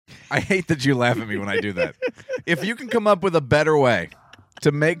I hate that you laugh at me when I do that. If you can come up with a better way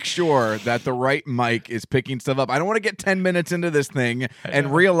to make sure that the right mic is picking stuff up. I don't want to get 10 minutes into this thing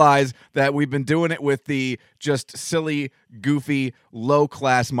and realize that we've been doing it with the just silly, goofy,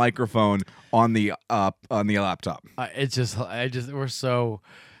 low-class microphone on the laptop. We're so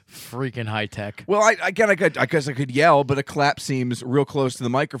freaking high tech. Well, I guess I could yell, but a clap seems real close to the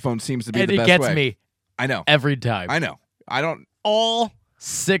microphone seems to be the best way. And it gets me. I know. Every time. I know. I don't. All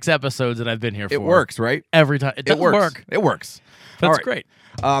 6 episodes that I've been here for. It works, right? Every time. It does work. It works. That's great.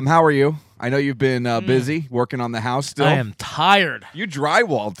 How are you? I know you've been busy working on the house still. I am tired. You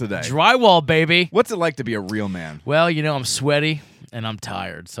drywalled today. Drywall, baby. What's it like to be a real man? Well, I'm sweaty and I'm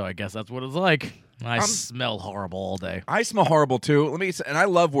tired, so I guess that's what it's like. I smell horrible all day. I smell horrible too. And I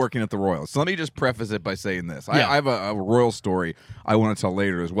love working at the Royals. So let me just preface it by saying this. I have a Royal story I want to tell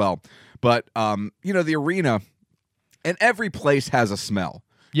later as well. But the arena, and every place has a smell.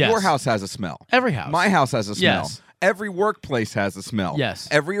 Yes. Your house has a smell. Every house. My house has a smell. Yes. Every workworkplace has a smell. Yes.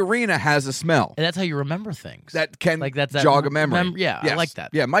 Every arena has a smell. And that's how you remember things. That can that's jog a memory. Yes. I like that.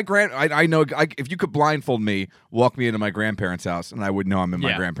 Yeah, I know. If you could blindfold me, walk me into my grandparents' house, and I would know I'm in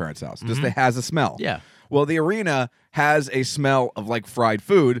my grandparents' house. Just it has a smell. Yeah. Well, the arena has a smell of like fried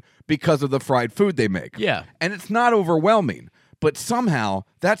food because of the fried food they make. Yeah. And it's not overwhelming. But somehow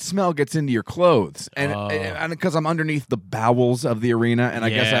that smell gets into your clothes, and because I'm underneath the bowels of the arena, and I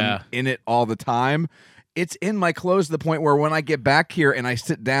guess I'm in it all the time, it's in my clothes to the point where when I get back here and I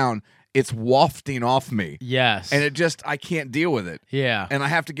sit down, it's wafting off me. Yes. And I can't deal with it. Yeah. And I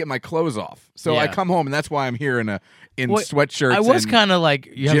have to get my clothes off. So I come home, and that's why I'm here in sweatshirts. I was kind of like,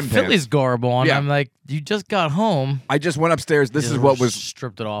 you have gym Phillies pants. garb on. Yeah. I'm like, you just got home. I just went upstairs. This is what was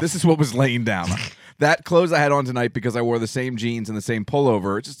stripped it off. This is what was laying down. That clothes I had on tonight because I wore the same jeans and the same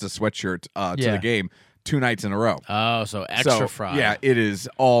pullover, it's just a sweatshirt to the game, 2 nights in a row. Oh, so extra fried. Yeah, it is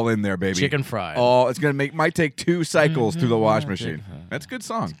all in there, baby. Chicken fried. It's gonna might take 2 cycles through the wash machine. That's a good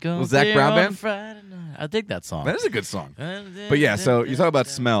song. Was Zach Brown Band? I dig that song. That is a good song. But yeah, so you talk about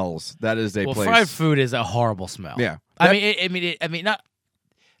smells. That is a place. Fried food is a horrible smell. Yeah. I mean, not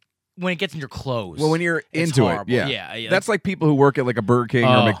when it gets in your clothes. Well, when you're it's into horrible. it, yeah. That's like people who work at like a Burger King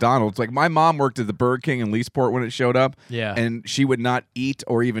or McDonald's. Like my mom worked at the Burger King in Leesport when it showed up. Yeah. And she would not eat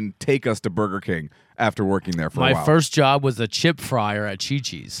or even take us to Burger King after working there for a while. My first job was a chip fryer at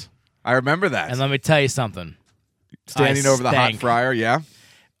Chi-Chi's. I remember that. And let me tell you something. Standing over the hot fryer, yeah?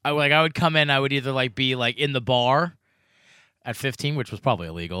 I would come in, I would either be in the bar at 15, which was probably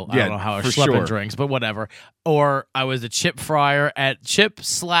illegal. I don't know how I slept in drinks, but whatever. Or I was a chip fryer at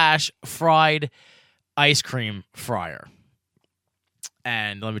chip/fried ice cream fryer.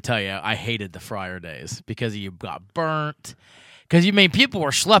 And let me tell you, I hated the fryer days because you got burnt. Because people were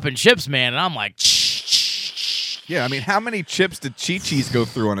schlepping chips, man, and I'm like, yeah. I mean, how many chips did Chi-Chi's go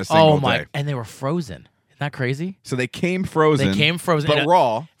through on a single day? And they were frozen. Isn't that crazy? So they came frozen. But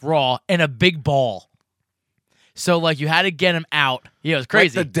raw in a big ball. So, you had to get them out. Yeah, it was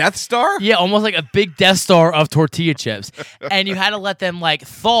crazy. Like the Death Star? Yeah, almost like a big Death Star of tortilla chips. And you had to let them,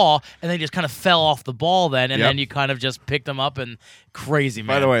 thaw, and they just kind of fell off the ball then, and then you kind of just picked them up, and crazy,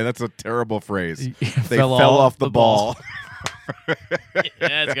 man. By the way, that's a terrible phrase. They fell off the ball. Yeah,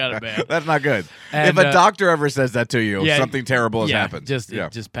 that's got it bad. That's not good. And, if a doctor ever says that to you, something terrible has happened.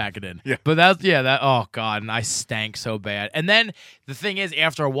 Just pack it in. Yeah. But oh, God, and I stank so bad. And then the thing is,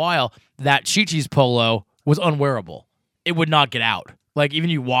 after a while, that Chi-Chi's polo was unwearable. It would not get out.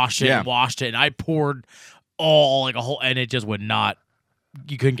 Even you washed it and washed it, and I poured all, a whole, and it just would not,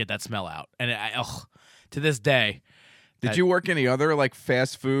 you couldn't get that smell out. And to this day. Did you work any other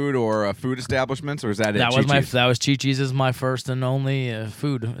fast food or food establishments, or is that it? That was Chi-Chi's is my first and only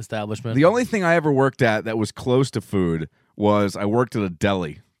food establishment. The only thing I ever worked at that was close to food was I worked at a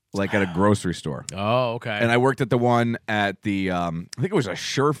deli, at a grocery store. Oh, okay. And I worked at the one at the I think it was a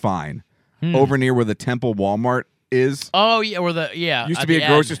Surefine over near where the Temple Walmart is. Oh yeah, used to be a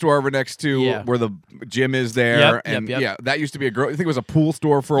grocery store over next to where the gym is there, Yep. That used to be I think it was a pool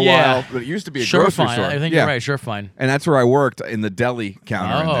store for a while, but it used to be a grocery store. I think you're right, Surefine. And that's where I worked in the deli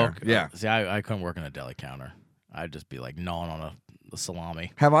counter in there. Okay. Yeah. See, I couldn't work in a deli counter. I'd just be gnawing on a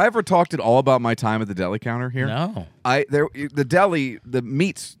salami. Have I ever talked at all about my time at the deli counter here? No. The deli, the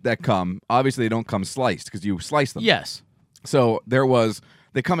meats that come, obviously they don't come sliced because you slice them. Yes. So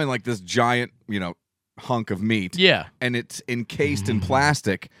they come in this giant, hunk of meat. Yeah. And it's encased in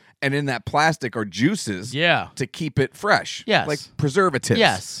plastic, and in that plastic are juices to keep it fresh. Yes. Like preservatives.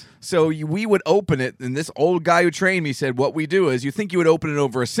 Yes. So we would open it, and this old guy who trained me said, what we do is you think you would open it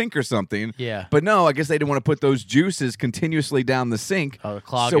over a sink or something. Yeah. But no, I guess they didn't want to put those juices continuously down the sink. Oh, to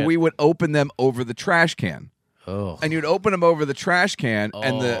clog so it. we would open them over the trash can. Oh. and you'd open them over the trash can,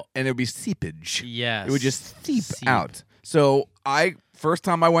 and Oh. it would be seepage. Yes. It would just seep out. So first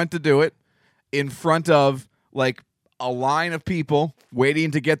time I went to do it, in front of like a line of people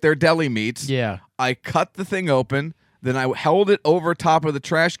waiting to get their deli meats. Yeah. I cut the thing open. Then I held it over top of the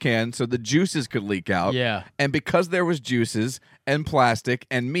trash can so the juices could leak out. Yeah. And because there was juices and plastic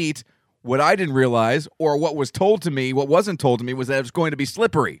and meat, what I didn't realize, or what was told to me, what wasn't told to me, was that it was going to be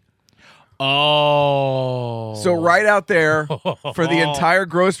slippery. Oh. So right out there for the entire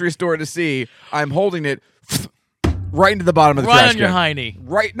grocery store to see, I'm holding it right into the bottom of the trash can. Right on your hiney.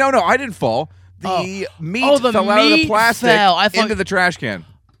 Right. No, I didn't fall. The meat the fell out of the meat plastic fell. I thought- into the trash can.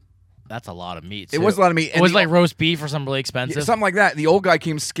 That's a lot of meat. It was a lot of meat. It was like roast beef or something really expensive. Something like that. The old guy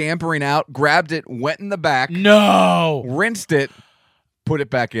came scampering out, grabbed it, went in the back, No. rinsed it, put it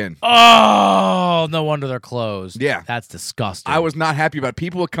back in. Oh, no wonder they're closed. Yeah. That's disgusting. I was not happy about it.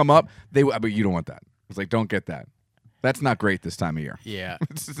 People would come up, but you don't want that. I was like, don't get that. That's not great this time of year. Yeah.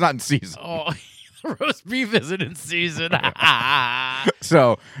 It's not in season. Oh, roast beef isn't in season.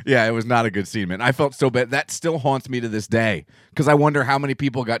 So, yeah, it was not a good scene, man. I felt so bad. That still haunts me to this day because I wonder how many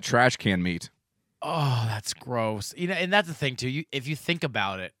people got trash can meat. Oh, that's gross. You know, and that's the thing too. If you think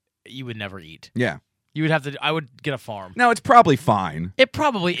about it, you would never eat. Yeah. You would have to. I would get a farm. No, it's probably fine. It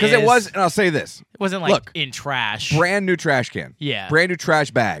probably Because is. it was, and I'll say this. It wasn't like Look, in trash. Brand new trash can. Yeah. Brand new trash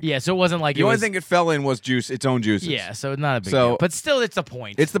bag. Yeah. So it wasn't like The only thing it fell in was its own juices. Yeah. So it's not a big So- deal. But still, it's a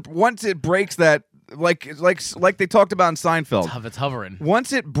point. It's once it breaks that, like they talked about in Seinfeld. It's hovering.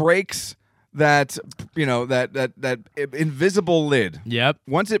 Once it breaks that, that invisible lid. Yep.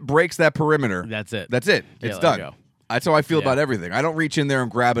 Once it breaks that perimeter, That's it. that's it. Yeah, It's let it done. go. That's how I feel Yeah. about everything. I don't reach in there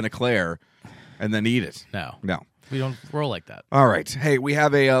and grab an eclair and then eat it. No. No. We don't roll like that. All right. Hey, we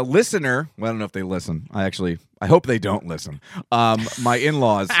have a listener. Well, I don't know if they listen. I hope they don't listen. My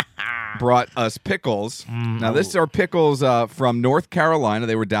in-laws brought us pickles. Now, this are pickles from North Carolina.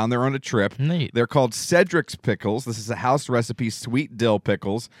 They were down there on a trip. Neat. They're called Cedric's pickles. This is a house recipe, sweet dill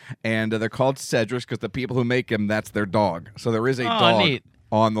pickles, and they're called Cedric's because the people who make them, that's their dog. So there is a dog neat.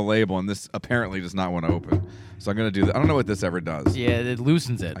 on the label, and this apparently does not want to open. So I'm going to do that. I don't know what this ever does. Yeah, it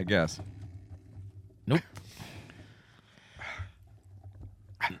loosens it. I guess. Nope.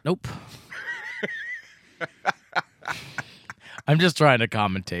 Nope. I'm just trying to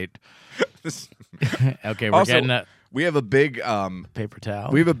commentate. This- Okay, we're Also, getting a we have a big paper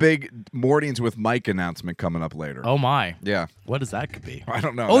towel. we have a big Mornings with Mike announcement coming up later. Oh my! Yeah. What does that could be? I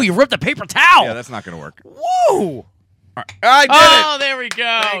don't know. Oh, you ripped a paper towel. Yeah, that's not going to work. Woo! I did Oh, it. there we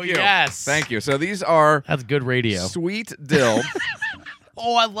go. Thank you. Yes. Thank you. So these are That's good radio. sweet dill.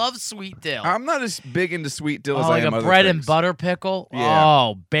 Oh, I love sweet dill. I'm not as big into sweet dill Oh, as like I am a other bread and things. butter pickle. Yeah.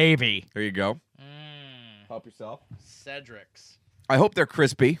 Oh, baby. There you go. Help yourself. Cedric's. I hope they're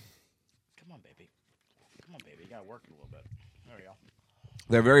crispy. Come on, baby. Come on, baby. You gotta work it a little bit. There we go.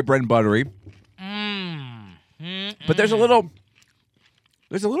 They're very bread and buttery, but there's a little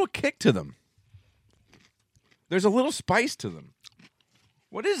kick to them. There's a little spice to them.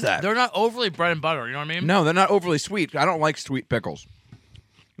 What is that? They're not overly bread and butter. You know what I mean? No, they're not overly sweet. I don't like sweet pickles.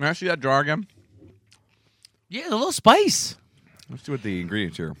 Can I see that jar again? Yeah, a little spice. Let's see what the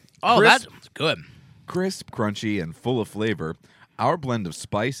ingredients here. Oh, Crisp- that's good. Crisp, crunchy, and full of flavor, our blend of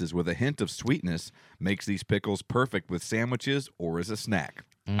spices with a hint of sweetness makes these pickles perfect with sandwiches or as a snack.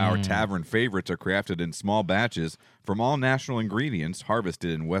 Our tavern favorites are crafted in small batches from all natural ingredients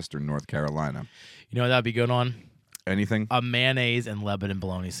harvested in western North Carolina. You know what that'd be good on? Anything? A mayonnaise and Lebanon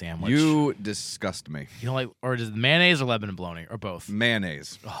bologna sandwich. You disgust me. You know, like, or is it mayonnaise or Lebanon bologna or both?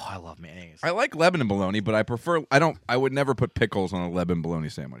 Mayonnaise. Oh, I love mayonnaise. I like Lebanon bologna, but I would never put pickles on a Lebanon bologna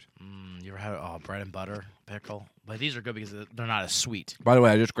sandwich. You ever had bread and butter pickle? But these are good because they're not as sweet. By the way,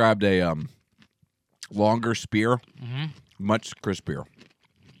 I just grabbed a longer spear, much crispier.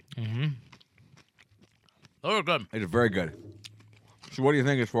 Those are good. It's very good. So what do you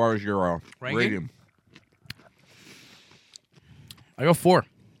think as far as your Ranking? rating? I go 4.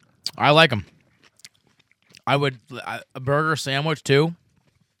 I like them. I would a burger sandwich too.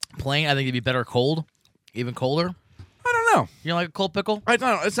 Plain, I think it'd be better cold, even colder. I don't know. You don't like a cold pickle? It's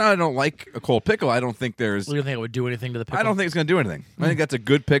not I don't like a cold pickle. I don't think there's. You don't think it would do anything to the pickle? I don't think it's going to do anything. I think that's a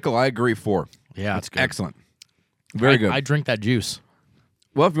good pickle. I agree. 4. Yeah, It's it's good. excellent. Very good. I drink that juice.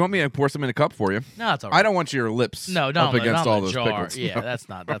 Well, if you want me to pour some in a cup for you, No, that's all right. I don't want your lips No, up against all those jar. pickles. Yeah, No. that's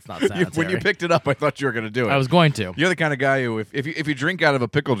not You- sanitary. when you picked it up, I thought you were going to do it. I was going to. You're the kind of guy who, if you drink out of a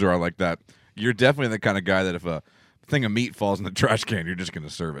pickle jar like that, you're definitely the kind of guy that if a thing of meat falls in the trash can, you're just going to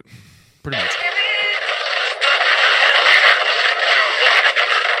serve it. Pretty much.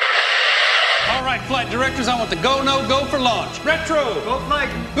 right, flight directors, I want the go, no, go for launch. Retro. Go flight.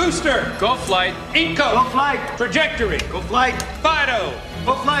 Booster. Go flight. Inco. Go flight. Trajectory. Go flight. Fido.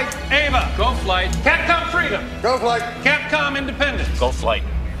 Go flight. Ava. Go flight. Capcom Freedom. Go flight. Capcom Independence. Go flight.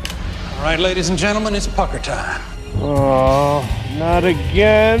 All right, ladies and gentlemen, it's pucker time. Oh, not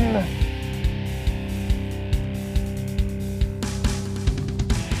again.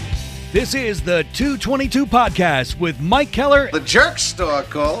 This is the 222 Podcast with Mike Keller The Jerk Store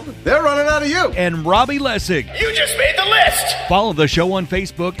called. They're running out of you. and Robbie Lessig. You just made the list! Follow the show on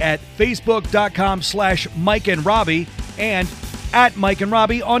Facebook at facebook.com/Mike and Robbie and at Mike and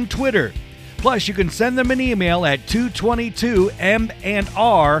Robbie on Twitter. Plus, you can send them an email at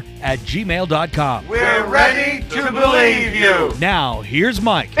 222mnr@gmail.com. We're ready to believe you. Now, here's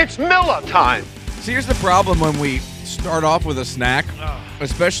Mike. It's Miller time! See, here's the problem when we start off with a snack,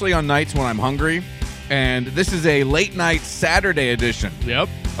 especially on nights when I'm hungry. And this is a late night Saturday edition Yep.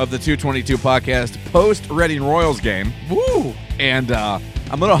 of the 222 Podcast post Reading Royals game. Woo. And I'm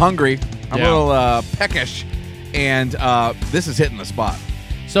a little hungry. I'm Yeah. a little peckish. And this is hitting the spot.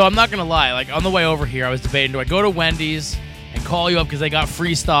 So I'm not going to lie. Like, on the way over here, I was debating, do I go to Wendy's and call you up because they got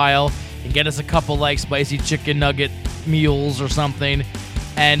freestyle and get us a couple, like, spicy chicken nugget meals or something?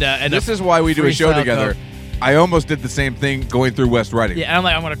 And This is why we do a show freestyle together. Coke. I almost did the same thing going through West Reading. Yeah, and I'm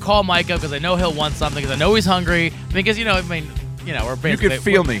like, I'm going to call Mike up because I know he'll want something because I know he's hungry. Because, we're basically... can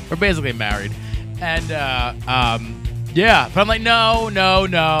feel me. We're basically married. And, yeah. But I'm like, no.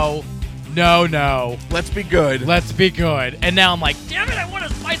 Let's be good. Let's be good. And now I'm like, damn it, I want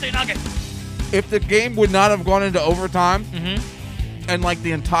a spicy nugget. If the game would not have gone into overtime, and like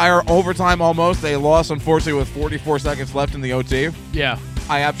the entire overtime almost, they lost, unfortunately, with 44 seconds left in the OT, Yeah.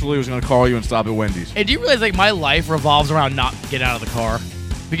 I absolutely was going to call you and stop at Wendy's. And do you realize, like, my life revolves around not getting out of the car?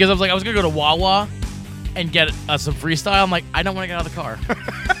 Because I was going to go to Wawa and get some freestyle. I'm like, I don't want to get out of the car.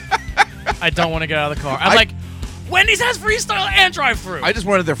 I don't want to get out of the car. I'm like, Wendy's has freestyle and drive-thru. I just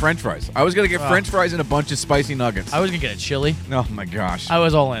wanted their french fries. I was going to get french fries and a bunch of spicy nuggets. I was going to get a chili. Oh, my gosh. I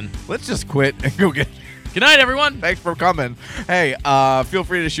was all in. Let's just quit and go get... Good night, everyone. Thanks for coming. Hey, feel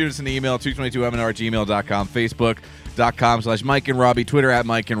free to shoot us an email, 222mnr@gmail.com, Facebook.com/Mike and Robbie, Twitter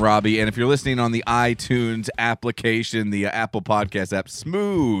 @Mike and Robbie. And if you're listening on the iTunes application, the Apple Podcast app,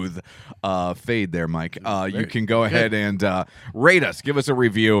 smooth fade there, Mike. You can go ahead and rate us. Give us a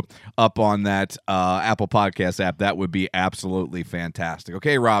review up on that Apple Podcast app. That would be absolutely fantastic.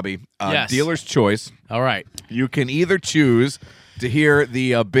 Okay, Robbie, Yes. dealer's choice. All right. You can either choose to hear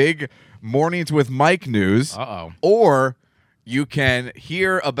the big Mornings with Mike news, or you can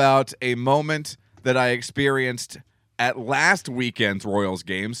hear about a moment that I experienced at last weekend's Royals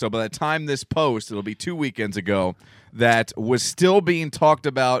game. So by the time this post, it'll be 2 weekends ago, that was still being talked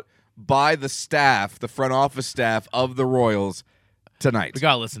about by the staff, the front office staff of the Royals tonight. We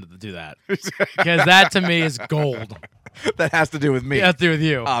got to listen to do that. Because that, to me, is gold. That has to do with me. It has to do with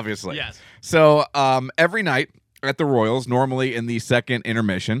you. Obviously. Yes. So every night at the Royals, normally in the second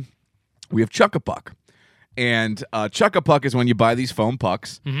intermission, we have Chuck-a-Puck. And Chuck-a-Puck is when you buy these foam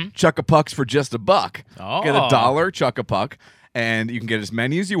pucks. Chuck-a-Pucks for just $1. Oh. Get $1 Chuck-a-Puck, and you can get as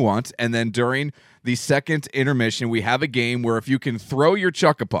many as you want. And then during the second intermission, we have a game where if you can throw your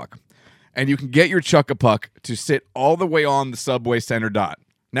Chuck-a-Puck, and you can get your Chuck-a-Puck to sit all the way on the Subway center dot.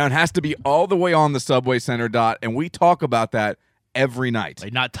 Now, it has to be all the way on the Subway center dot, and we talk about that every night.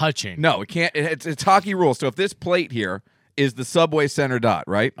 Like, not touching. No, it can't. It's hockey rules. So if this plate here is the Subway center dot,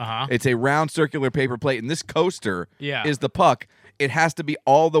 right? It's a round circular paper plate, and this coaster is the puck. It has to be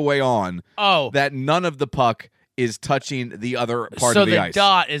all the way on. That none of the puck is touching the other part of the ice. So the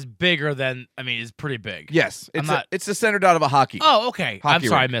dot is bigger than, is pretty big. Yes. It's the center dot of a hockey. Oh, okay. I'm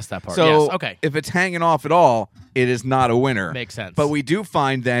sorry, I missed that part. So yes, okay. if it's hanging off at all, it is not a winner. Makes sense. But we do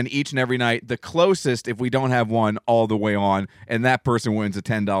find then each and every night the closest, if we don't have one all the way on, and that person wins a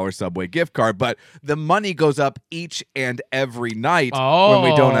 $10 Subway gift card. But the money goes up each and every night when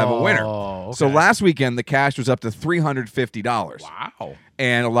we don't have a winner. Okay. So last weekend, the cash was up to $350. Wow.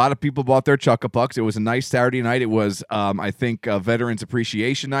 And a lot of people bought their Chuck-a-Pucks. It was a nice Saturday night. It was, I think, Veterans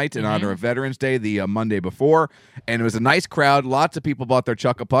Appreciation Night in honor of Veterans Day the Monday before. And it was a nice crowd. Lots of people bought their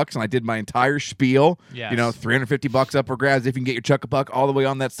Chuck-a-Pucks, and I did my entire spiel. Yes. $350 up for grabs if you can get your Chuck-a-Puck all the way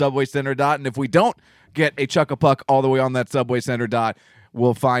on that Subway center dot. And if we don't get a Chuck-a-Puck all the way on that Subway center dot,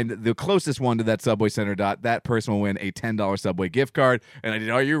 we'll find the closest one to that Subway center dot. That person will win a $10 Subway gift card. And I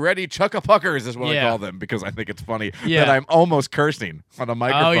did, are you ready? Chuck-a-Puckers is what I call them, because I think it's funny that I'm almost cursing on a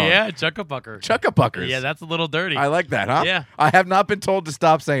microphone. Oh, yeah, Chuck-a-Pucker. Chuck-a-Puckers. Yeah, that's a little dirty. I like that, huh? Yeah. I have not been told to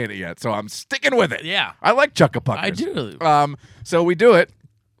stop saying it yet, so I'm sticking with it. Yeah. I like Chuck-a-Puckers. I do. So we do it,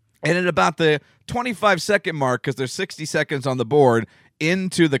 and at about the 25-second mark, because there's 60 seconds on the board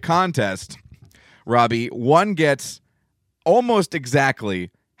into the contest, Robbie, one gets almost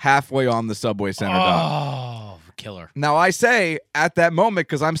exactly halfway on the Subway Center dot. Oh, killer. Now, I say at that moment,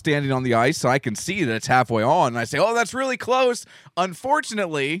 because I'm standing on the ice, so I can see that it's halfway on, and I say, oh, that's really close.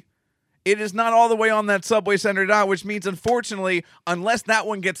 Unfortunately, it is not all the way on that Subway Center dot, which means, unfortunately, unless that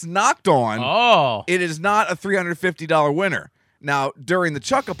one gets knocked on, it is not a $350 winner. Now, during the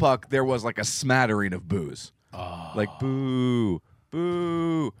Chuck-a-Puck, there was like a smattering of boos. Like, boo,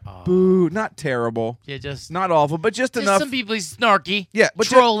 boo, boo. Not terrible. Yeah, just not awful, but just enough. Some people snarky. Yeah, but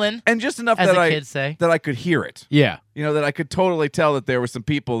trolling. And just enough as that the kids say. that I could hear it. Yeah. You know, that I could totally tell that there were some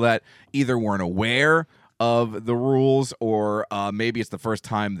people that either weren't aware of the rules or maybe it's the first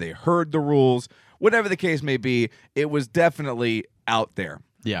time they heard the rules. Whatever the case may be, it was definitely out there.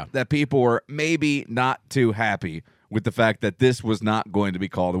 Yeah. That people were maybe not too happy with the fact that this was not going to be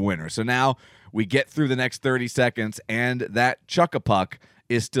called a winner. So now we get through the next 30 seconds, and that Chuck-a-Puck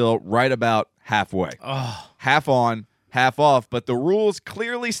is still right about halfway. Half on, half off, but the rules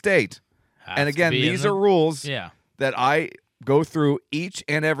clearly state, and again, these are rules that I go through each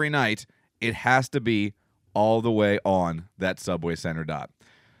and every night, it has to be all the way on that Subway Center dot.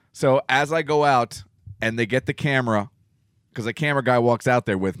 So as I go out and they get the camera, because the camera guy walks out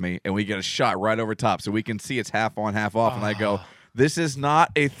there with me, and we get a shot right over top so we can see it's half on, half off, and I go, this is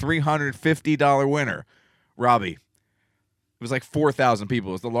not a $350 winner. Robbie, it was like 4,000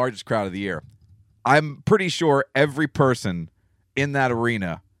 people. It was the largest crowd of the year. I'm pretty sure every person in that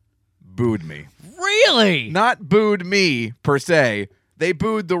arena booed me. Really? Not booed me, per se. They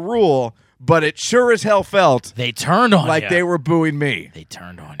booed the rule, but it sure as hell felt they turned on like you. They were booing me. They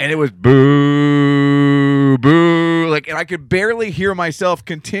turned on you. And it was boo, boo. Like, and I could barely hear myself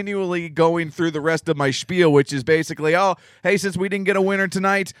continually going through the rest of my spiel, which is basically, oh, hey, since we didn't get a winner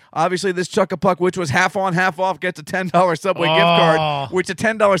tonight, obviously this Chuck-a-Puck, which was half on, half off, gets a $10 Subway gift card, which a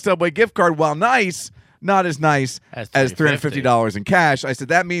 $10 Subway gift card, while nice, not as nice as $350 in cash. I said,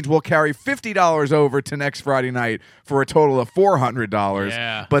 that means we'll carry $50 over to next Friday night for a total of $400.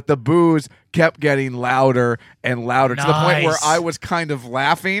 Yeah. But the boos kept getting louder and louder to the point where I was kind of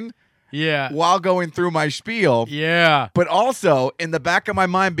laughing while going through my spiel. Yeah. But also, in the back of my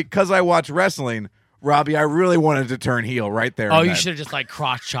mind, because I watch wrestling, Robbie, I really wanted to turn heel right there. Oh, you should have just, like,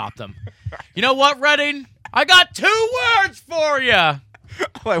 crotch-chopped them. You know what, Redding? I got 2 words for you. Yeah.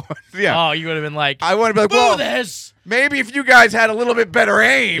 Oh, you would have been like, I want to be like, boo well, this. Maybe if you guys had a little bit better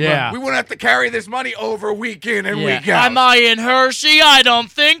aim, Yeah. we wouldn't have to carry this money over week in and week out. Am I in Hershey? I don't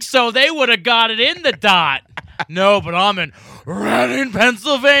think so. They would have got it in the dot. No, but I'm in Reading,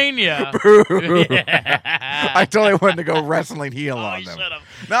 Pennsylvania. I totally wanted to go wrestling heel on them.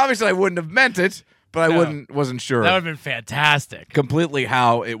 Now, obviously, I wouldn't have meant it, but I wasn't sure. That would have been fantastic. Completely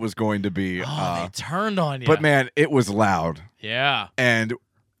how it was going to be. They turned on you. But, man, it was loud. Yeah. And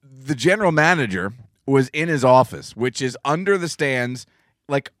the general manager was in his office, which is under the stands,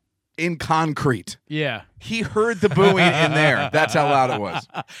 like in concrete. Yeah. He heard the booing in there. That's how loud it was.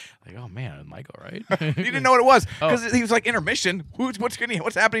 Like, oh man, Michael, right? He didn't know what it was because he was like, intermission.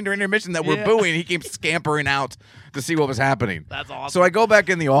 What's happening during intermission that we're booing? He came scampering out to see what was happening. That's awesome. So I go back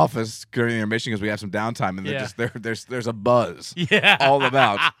in the office during the intermission because we have some downtime, and there's a buzz all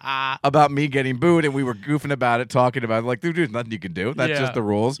about me getting booed, and we were goofing about it, talking about it, like, dude, nothing you can do. That's just the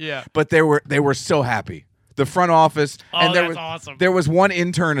rules. Yeah. But they were so happy. The front office, and that's awesome. There was one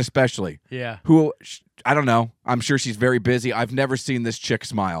intern especially, who I don't know. I'm sure she's very busy. I've never seen this chick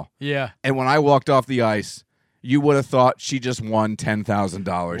smile. Yeah. And when I walked off the ice, you would have thought she just won $10,000.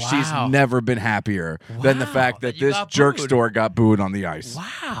 Wow. She's never been happier than the fact that this jerk store got booed on the ice.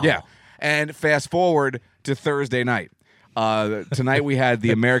 Wow. Yeah. And fast forward to Thursday night. Tonight we had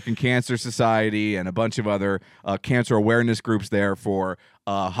the American Cancer Society and a bunch of other cancer awareness groups there for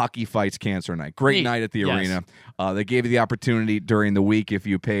Hockey Fights Cancer Night. Great night at the arena. They gave you the opportunity during the week, if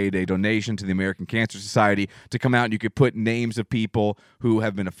you paid a donation to the American Cancer Society, to come out and you could put names of people who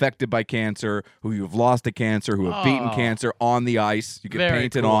have been affected by cancer, who you've lost to cancer, who have beaten cancer on the ice. You could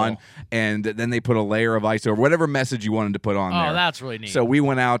paint it on, and then they put a layer of ice over whatever message you wanted to put on there. Oh, that's really neat. So we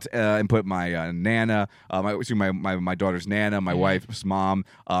went out and put my Nana, my daughter's Nana, my wife's mom,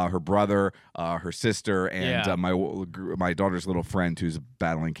 her brother, her sister, and my daughter's little friend who's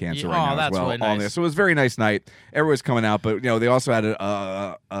battling cancer right now as well. Really nice. On there. So it was a very nice night. Everyone's coming out, but they also had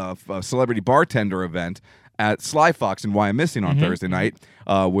a celebrity bartender event at Sly Fox in Wyomissing on Thursday night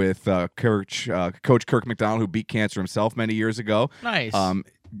with Coach Kirk McDonald, who beat cancer himself many years ago. Nice.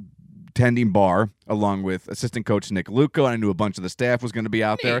 Tending bar along with assistant coach Nick Luca. I knew a bunch of the staff was going to be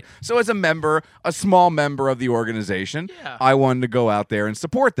out there. So as a small member of the organization, I wanted to go out there and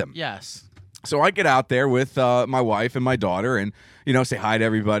support them. Yes. So I get out there with my wife and my daughter and, say hi to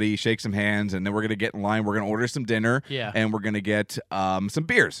everybody, shake some hands, and then we're going to get in line. We're going to order some dinner, and we're going to get some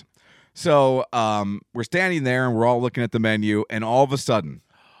beers. So we're standing there, and we're all looking at the menu, and all of a sudden,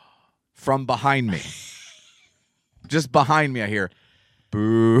 from behind me, just behind me, I hear,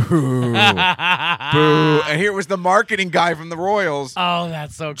 boo, boo. And here was the marketing guy from the Royals. Oh,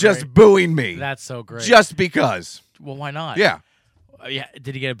 that's so great. Just booing me. That's so great. Just because. Well, why not? Yeah. Yeah.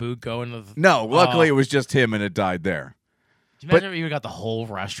 Did he get a boo going? No, luckily it was just him, and it died there. Do you imagine if you got the whole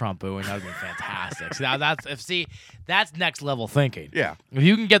restaurant booing? That would be fantastic. That's next level thinking. Yeah. If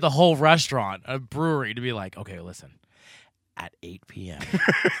you can get the whole restaurant, a brewery, to be like, okay, listen, at 8 p.m.,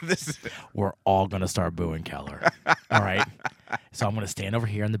 we're all going to start booing Keller. All right? So I'm going to stand over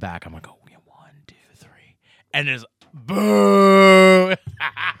here in the back. I'm going to go, 1, 2, 3. And there's boo.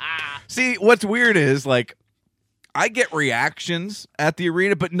 See, what's weird is, I get reactions at the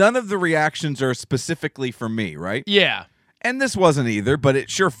arena, but none of the reactions are specifically for me, right? Yeah. And this wasn't either, but it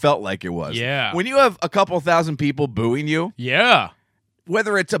sure felt like it was. Yeah. When you have a couple thousand people booing you, yeah,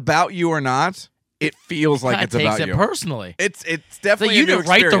 whether it's about you or not, it feels like it's about you. Takes it personally. It's definitely you a new didn't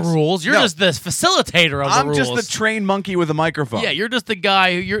write the experience. rules. You're just the facilitator of the rules. I'm just the trained monkey with a microphone. Yeah, you're just the guy.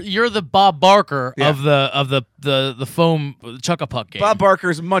 You're the Bob Barker of the foam Chuck-a-Puck game. Bob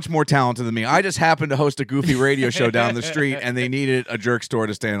Barker's much more talented than me. I just happened to host a goofy radio show down the street, and they needed a jerk store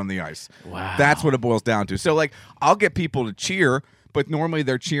to stand on the ice. Wow, that's what it boils down to. So, I'll get people to cheer, but normally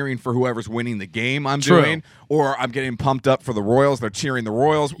they're cheering for whoever's winning the game I'm doing, or I'm getting pumped up for the Royals. They're cheering the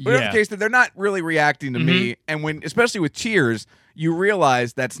Royals. Whatever the case, they're not really reacting to me. And especially with cheers, you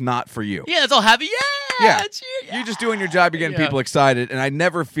realize that's not for you. Yeah, it's all happy. Yeah. You're just doing your job. You're getting people excited. And I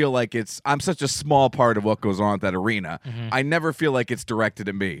never feel like I'm such a small part of what goes on at that arena. I never feel like it's directed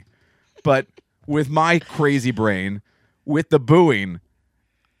at me. But with my crazy brain, with the booing,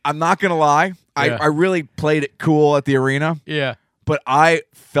 I'm not going to lie. I really played it cool at the arena. Yeah. But I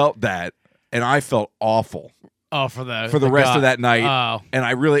felt that, and I felt awful. Oh, for the rest of that night. Oh. And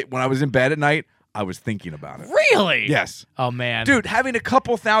I really, when I was in bed at night, I was thinking about it. Really? Yes. Oh, man. Dude, having a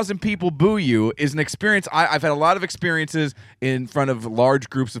couple thousand people boo you is an experience. I've had a lot of experiences in front of large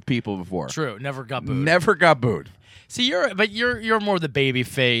groups of people before. True. Never got booed. Never got booed. See, you're more the baby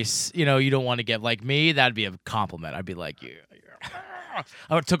face. You don't want to get like me. That'd be a compliment. I'd be like,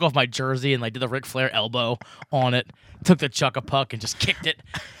 I took off my jersey and did the Ric Flair elbow on it. Took the Chuck-a-Puck and just kicked it.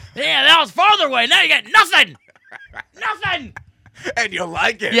 Yeah, that was farther away. Now you got nothing. Nothing. And you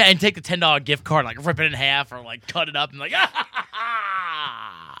like it. Yeah, and take the $10 gift card, rip it in half or cut it up and a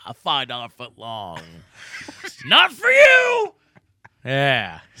 $5 foot long. Not for you.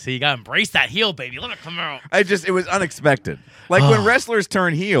 Yeah. See, you gotta embrace that heel, baby. Let it come out. It was unexpected. When wrestlers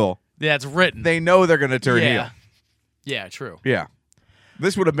turn heel, yeah, it's written. They know they're gonna turn heel. Yeah, true. Yeah.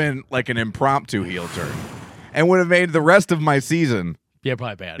 This would have been an impromptu heel turn. And would have made the rest of my season. Yeah,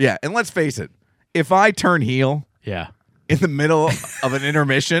 probably bad. Yeah, and let's face it. If I turn heel in the middle of an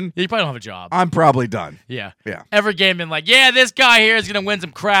intermission, you probably don't have a job. I'm probably done. Yeah. Yeah. Every game been this guy here is going to win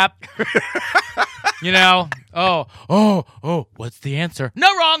some crap. Oh, what's the answer? No,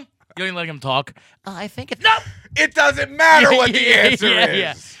 wrong. You don't even let him talk. I think it's... No! It doesn't matter what the answer is.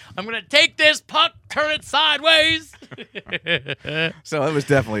 Yeah. I'm going to take this puck, turn it sideways. So it was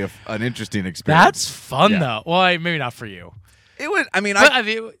definitely an interesting experience. That's fun, though. Well, maybe not for you. It was,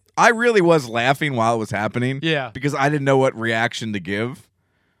 I really was laughing while it was happening. Yeah. Because I didn't know what reaction to give.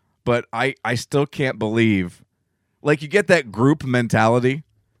 But I still can't believe, you get that group mentality.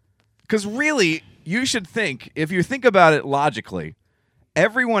 Because really, you should think, if you think about it logically,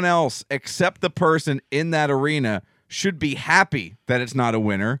 everyone else except the person in that arena should be happy that it's not a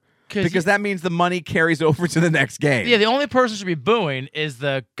winner because that means the money carries over to the next game. Yeah, the only person who should be booing is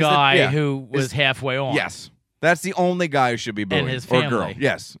the guy who was halfway on. Yes. That's the only guy who should be booing. And his family. Or girl.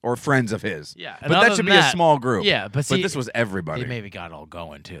 Yes. Or friends of his. Yeah. But that should be a small group. Yeah, but this was everybody. They maybe got it all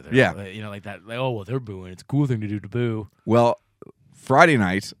going, too. Yeah. That. They're booing. It's a cool thing to do to boo. Well, Friday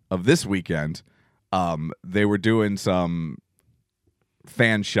night of this weekend, they were doing some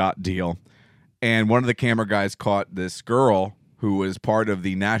fan shot deal. And one of the camera guys caught this girl who was part of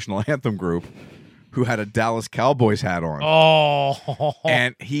the national anthem group who had a Dallas Cowboys hat on. Oh.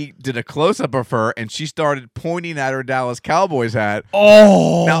 And he did a close-up of her, and she started pointing at her Dallas Cowboys hat.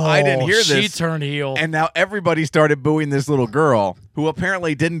 Oh. Now, I didn't hear this. She turned heel. And now everybody started booing this little girl. who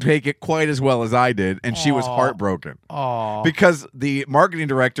apparently didn't take it quite as well as I did, and she was heartbroken. Oh. Because the marketing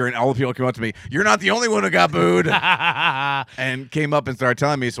director and all the people came up to me, "You're not the only one who got booed," and came up and started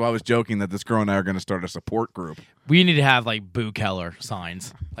telling me. So I was joking that this girl and I are going to start a support group. We need to have like Boo Keller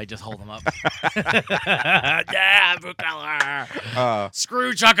signs. Like just hold them up. Yeah, Boo Keller.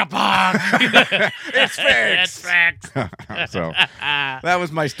 Screw Chuckapunk. It's fixed. It's fixed. So that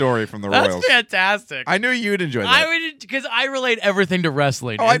was my story from the Royals. That's fantastic. I knew you'd enjoy that. I would, because I relate everything to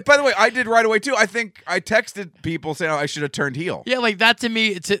wrestling. Oh, by the way, I did right away too. I think I texted people saying I should have turned heel. Yeah, like that to me,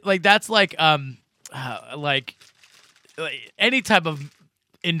 it's like that's like any type of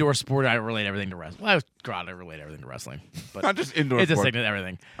indoor sport. I relate everything to wrestling. Well, I relate everything to wrestling, but Not just indoor it's sport. a sickness.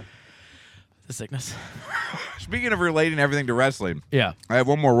 Everything. It's a sickness. Speaking of relating everything to wrestling, Yeah. I have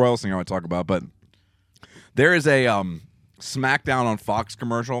one more Royals thing I want to talk about, but there is a SmackDown on Fox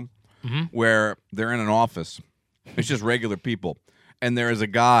commercial where they're in an office. It's just regular people. And there is a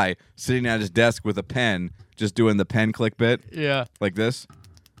guy sitting at his desk with a pen, just doing the pen click bit. Yeah. Like this.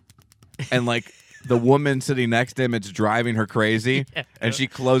 And like the woman sitting next to him, it's driving her crazy. Yeah. And she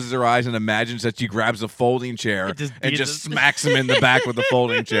closes her eyes and imagines that she grabs a folding chair and just smacks him in the back with the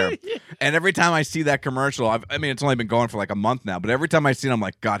folding chair. And every time I see that commercial, I mean, it's only been going for like a month now, but every time I see it, I'm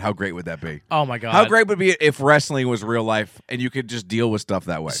like, God, how great would that be? Oh my God. How great would it be if wrestling was real life and you could just deal with stuff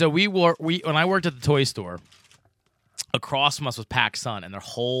that way? So when I worked at the toy store, across from us was PacSun, and their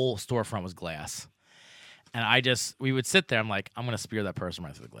whole storefront was glass. And we would sit there. I'm like, I'm gonna spear that person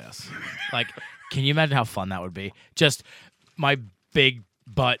right through the glass. Like, can you imagine how fun that would be? Just my big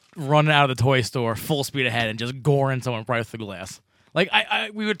butt running out of the toy store, full speed ahead, and just goring someone right through the glass. Like,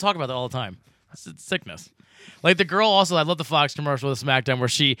 we would talk about that all the time. It's sickness. Like the girl also, I love the Fox commercial with SmackDown where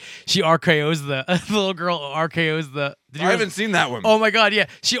she RKO's the little girl RKO's the. I haven't seen that one. Oh my God, yeah,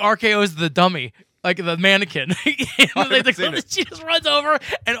 she RKO's the dummy. Like the mannequin. She just runs over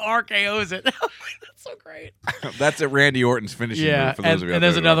and RKO's it. That's so great. That's at Randy Orton's finishing move for those of you out and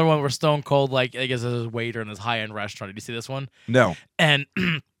there's there. another one where Stone Cold, like, I guess there's a waiter in this high-end restaurant. Did you see this one? No. And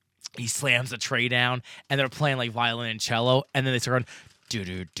he slams the tray down, and they're playing like violin and cello, and then they start going,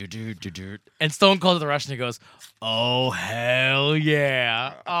 do-do-do-do-do-do. And Stone Cold to the Russian, he goes, oh, hell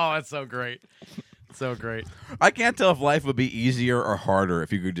yeah. Oh, it's so great. So great. I can't tell if life would be easier or harder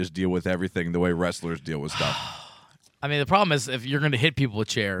if you could just deal with everything the way wrestlers deal with stuff. I mean, the problem is if you're going to hit people with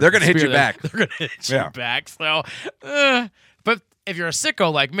chairs, They're going to hit you back. They're going to hit you back. So, but if you're a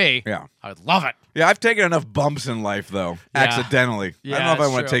sicko like me, I would love it. Yeah, I've taken enough bumps in life, though, accidentally. Yeah, I don't know if I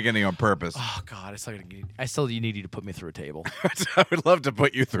that's want to true. take any on purpose. Oh, God. I still need you to put me through a table. I would love to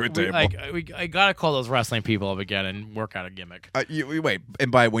put you through a table. I got to call those wrestling people up again and work out a gimmick. Wait,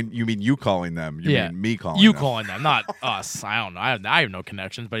 and by when you mean you calling them, you mean me calling them. You calling them, not us. I don't know. I have no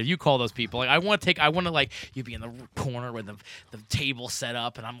connections, but if you call those people, like I want to like you be in the corner with the table set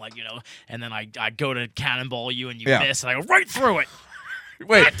up, and I'm like, and then I go to cannonball you and you miss, and I go right through it.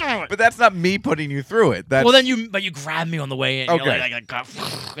 Wait, but that's not me putting you through it. That's... Well, then you grab me on the way in. Okay. You're like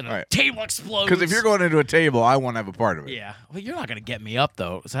and the table explodes. Because if you're going into a table, I want to have a part of it. Yeah. Well, you're not going to get me up,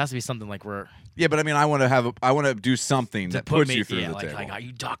 though. So it has to be something like we're... Yeah, but I mean, I want to do something that puts you through the table. Like, are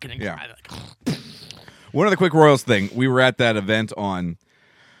you ducking and grabbing? One other quick Royals thing. We were at that event on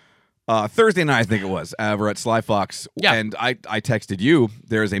Thursday night, I think it was. We're at Sly Fox. Yeah. And I texted you.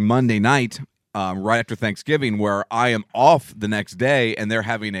 There's a Monday night right after Thanksgiving where I am off the next day, and they're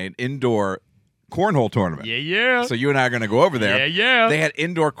having an indoor cornhole tournament. Yeah. So you and I are going to go over there. Yeah. They had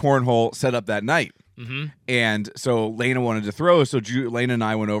indoor cornhole set up that night. Mm-hmm. And so Lena wanted to throw, so Lena and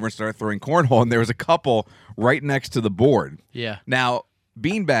I went over and started throwing cornhole, and there was a couple right next to the board. Yeah. Now,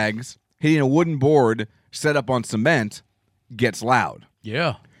 beanbags hitting a wooden board set up on cement gets loud.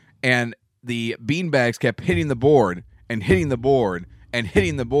 Yeah. And the beanbags kept hitting the board and hitting the board and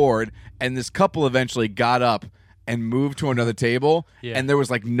hitting the board, and this couple eventually got up and moved to another table, and there was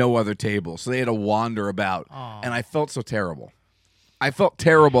like no other table, so they had to wander about. And I felt so terrible. I felt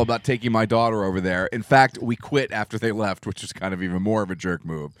terrible about taking my daughter over there. In fact, we quit after they left, which is kind of even more of a jerk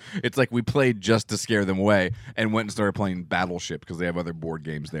move. It's like we played just to scare them away and went and started playing Battleship because they have other board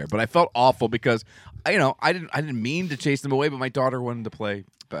games there. But I felt awful because, I didn't mean to chase them away, but my daughter wanted to play,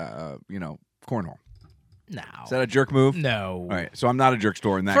 cornhole. No. Is that a jerk move? No. All right, so I'm not a jerk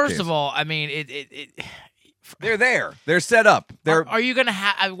store in that case. First of all, I mean, they're there. They're set up. Are you going to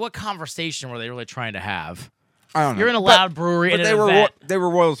have... What conversation were they really trying to have? I don't know. You're in a loud brewery but at they an were event. they were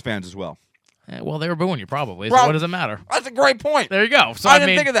Royals fans as well. Well, they were booing you probably, so what does it matter? That's a great point. There you go. So I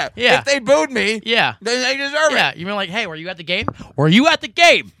didn't think of that. Yeah. If they booed me, yeah, then they deserve it. Yeah, you mean like, hey, were you at the game? Were you at the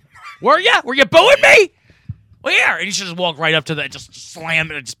game? Were you booing me? Where? And you should just walk right up to that, just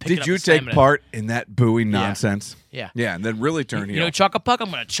slam it, and just pick it up. Did you and slam take it. part in that booing nonsense? Yeah. Yeah, and then really turn You heel. know, chuck a puck. I'm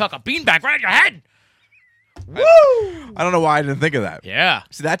gonna chuck a beanbag right at your head. I don't know why I didn't think of that. Yeah.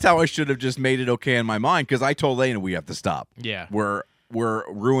 See, that's how I should have just made it okay in my mind because I told Lena we have to stop. Yeah. We're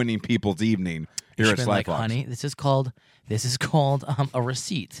ruining people's evening here at Been Sly like, Fox. honey, this is called a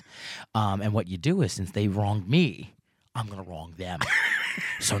receipt. And what you do is, since they wronged me, I'm gonna wrong them.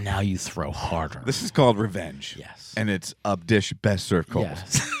 So now you throw harder. This is called revenge. Yes. And it's Up Dish Best Served Cold.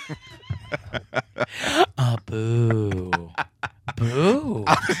 Yes. Boo. Boo.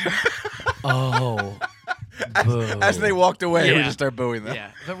 Oh. Boo. As they walked away, we Yeah. just start booing them.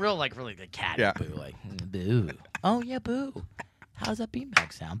 Yeah. The real, like, really the cat Yeah. boo. Like, boo. Oh, yeah, boo. How does that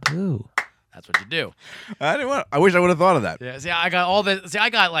beanbag sound? Boo. That's what you do. I wish I would have thought of that. Yeah. See, I got all the. See, I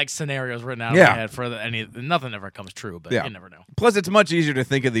got like scenarios written out in Yeah. my head for nothing ever comes true, but Yeah. you never know. Plus, it's much easier to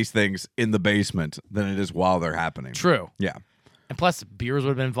think of these things in the basement than it is while they're happening. True. Yeah. And plus, beers would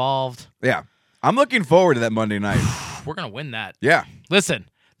have been involved. Yeah. I'm looking forward to that Monday night. We're gonna win that. Yeah. Listen,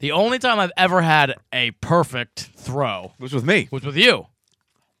 the only time I've ever had a perfect throw It was with me. was with you,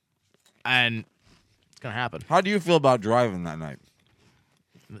 and it's gonna happen. How do you feel about driving that night?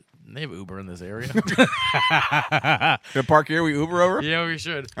 They have Uber in this area. Gonna park here, we Uber over? Yeah, we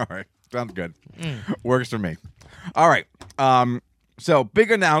should. All right. Sounds good. Works for me. All right. So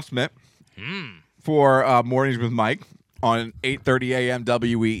big announcement for Mornings with Mike on 8:30 a.m.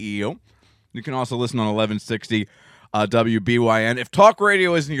 WEEU. You can also listen on 1160 WBYN. If talk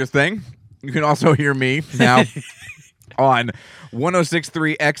radio isn't your thing, you can also hear me now on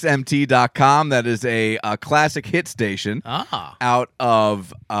 1063xmt.com. That is a classic hit station out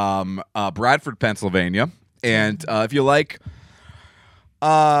of Bradford, Pennsylvania. And if you like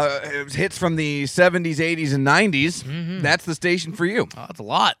hits from the 70s, 80s, and 90s, that's the station for you. Oh, that's a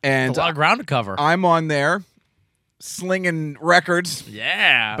lot. And That's a lot of ground to cover. I'm on there slinging records,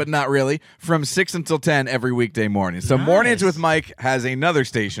 yeah. but not really, from 6 until 10 every weekday morning. So Nice. Mornings with Mike has another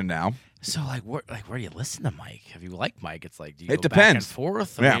station now. So, where do you listen to Mike? Have you liked Mike? It's like, do you It go back and depends.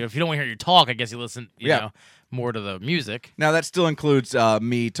 forth? Yeah. Mean, if you don't want to hear you talk, I guess you listen, you Yeah. know, more to the music. Now, that still includes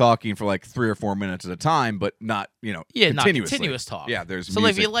me talking for like 3 or 4 minutes at a time, but not, Yeah, continuously. not continuous talk. Yeah, there's so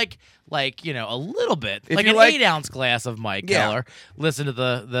music. if you like, you know, a little bit, If like you an like- 8-ounce glass of Mike Yeah. Keller, listen to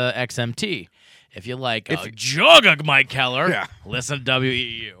the XMT. If you like a jug of Mike Keller, Yeah. listen to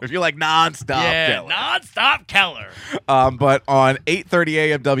WEEU. If you like nonstop Yeah, Keller. nonstop Keller. But on 8:30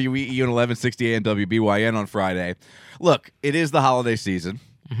 a.m. WEEU and 1160 a.m. WBYN on Friday. Look, it is the holiday season,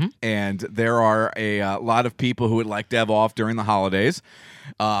 and there are a lot of people who would like to have off during the holidays.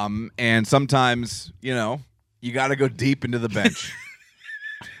 And sometimes, you know, you got to go deep into the bench.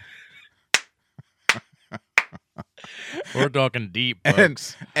 We're talking deep, and,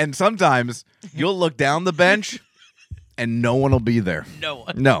 folks. and sometimes you'll look down the bench and no one will be there. No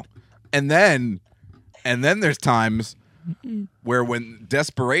one. No. And then there's times where when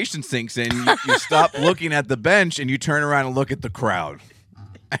desperation sinks in, you stop looking at the bench and you turn around and look at the crowd.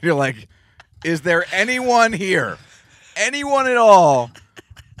 And you're like, is there anyone here, anyone at all,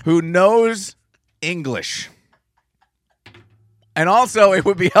 who knows English? And also, it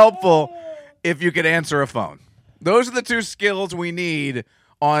would be helpful if you could answer a phone. Those are the two skills we need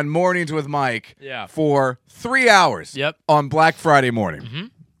on Mornings with Mike Yeah. for 3 hours Yep. on Black Friday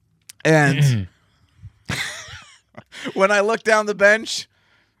morning. And when I looked down the bench,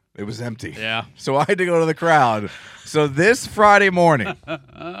 it was empty. Yeah. So I had to go to the crowd. So this Friday morning,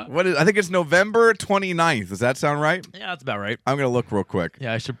 I think it's November 29th. Does that sound right? Yeah, that's about right. I'm going to look real quick.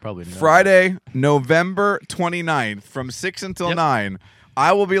 Yeah, I should probably know. Friday, November 29th from 6 until Yep. 9,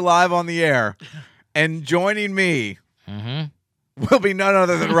 I will be live on the air. And joining me will be none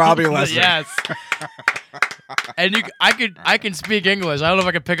other than Robbie Leslie. Yes. And I can speak English. I don't know if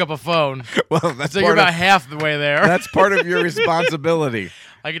I can pick up a phone. Well, that's So you're part about of, half the way there. that's part of your responsibility,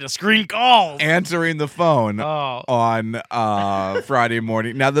 I get to screen calls. answering the phone Oh. on Friday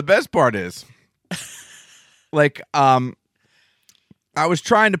morning. Now, the best part is, like, I was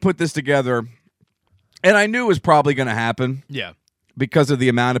trying to put this together, and I knew it was probably going to happen. Yeah. Because of the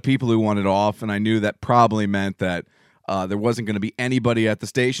amount of people who wanted off, and I knew that probably meant that there wasn't going to be anybody at the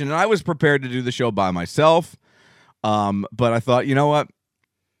station, and I was prepared to do the show by myself. But I thought, you know what?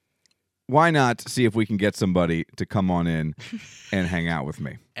 Why not see if we can get somebody to come on in and hang out with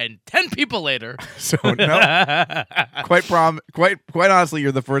me? And 10 people later. So no, quite honestly,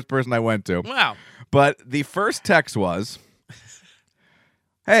 you're the first person I went to. Wow. But the first text was,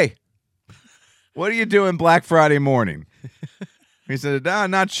 "Hey, what are you doing Black Friday morning?" He said, "No,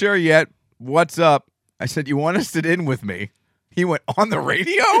 I'm not sure yet. What's up?" I said, "You want to sit in with me He went, on the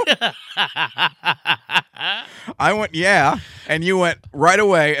radio? I went, yeah. And you went right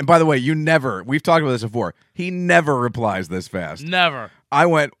away. And by the way, we've talked about this before. He never replies this fast. Never.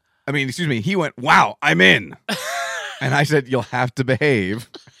 He went, wow, I'm in. And I said, you'll have to behave.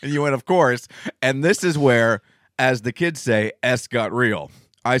 And you went, of course. And this is where, as the kids say, S got real.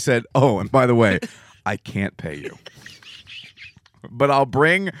 I said, oh, and by the way, I can't pay you. But I'll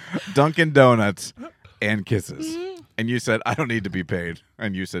bring Dunkin' Donuts and kisses. And you said, I don't need to be paid.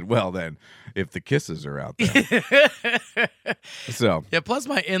 And you said, well, then, if the kisses are out there. So. Yeah, plus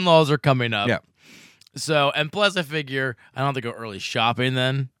my in-laws are coming up. Yeah. So, and plus I figure I don't have to go early shopping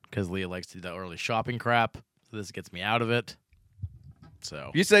then, because Leah likes to do that early shopping crap. So this gets me out of it.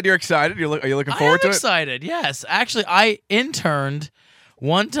 So. You said you're excited. Are you looking forward to it? I'm excited, yes. Actually, I interned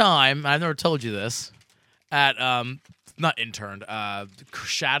one time, I've never told you this, at,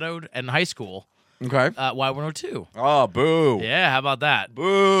 shadowed in high school. Okay. Y102. Oh, boo. Yeah, how about that?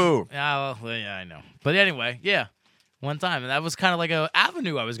 Boo. Yeah, well, yeah, I know. But anyway, yeah, one time. And that was kind of like an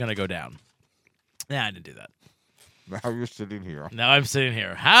avenue I was going to go down. Yeah, I didn't do that. Now you're sitting here. Now I'm sitting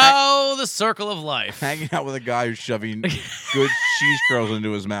here. How the circle of life. Hanging out with a guy who's shoving good cheese curls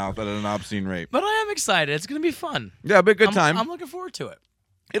into his mouth at an obscene rate. But I am excited. It's going to be fun. Yeah, it'll be a good time. I'm looking forward to it.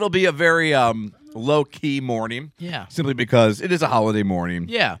 It'll be a very low-key morning. Yeah. Simply because it is a holiday morning.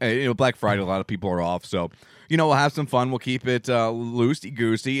 Yeah. Black Friday, a lot of people are off. So, we'll have some fun. We'll keep it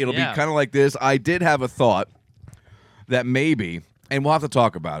loosey-goosey. It'll be kind of like this. I did have a thought that maybe, and we'll have to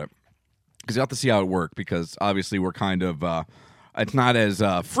talk about it, because you'll have to see how it works, because obviously we're kind of, it's not as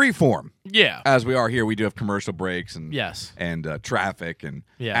free-form as we are here. We do have commercial breaks and traffic and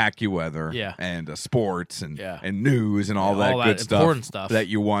AccuWeather and sports and news and all that good stuff that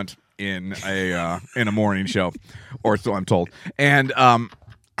you want in a morning show, or so I'm told. And I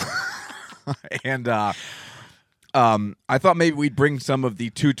thought maybe we'd bring some of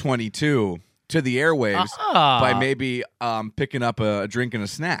the 222 to the airwaves by maybe picking up a drink and a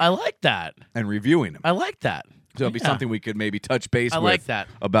snack. I like that. And reviewing them. I like that. So it'd be something we could maybe touch base with like that.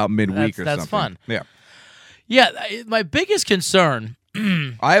 about midweek or something. That's fun. Yeah. Yeah, my biggest concern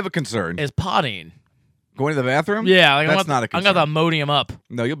I have a concern. Is potting. Going to the bathroom? Yeah. That's not a concern. I'm going to Imodium up.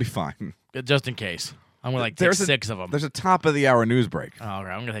 No, you'll be fine. Just in case. I'm going to take 6 of them. There's a top of the hour news break. Oh, okay.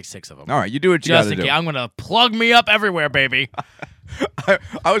 I'm going to take 6 of them. All right. You do what you got to do. I'm going to plug me up everywhere, baby.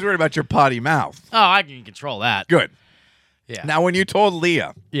 I was worried about your potty mouth. Oh, I can control that. Good. Yeah. Now, when you told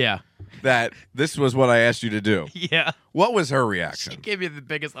Leah that this was what I asked you to do, what was her reaction? She gave me the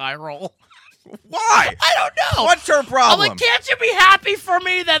biggest eye roll. Why? I don't know. What's her problem? I'm like, can't you be happy for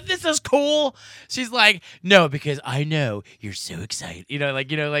me that this is cool? She's like, no, because I know you're so excited.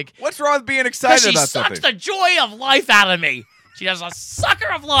 Like. What's wrong with being excited about something? She sucks the joy of life out of me. She has a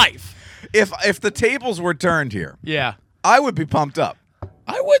sucker of life. If the tables were turned here, I would be pumped up.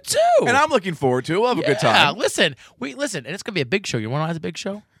 I would too. And I'm looking forward to it. We'll have a good time. Yeah, listen, and it's going to be a big show. You want to know why it's a big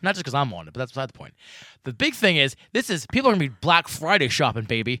show? Not just because I'm on it, but that's beside the point. The big thing is, people are going to be Black Friday shopping,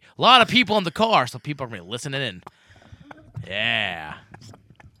 baby. A lot of people in the car, so people are going to be listening in. Yeah.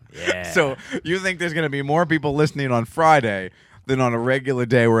 So you think there's going to be more people listening on Friday than on a regular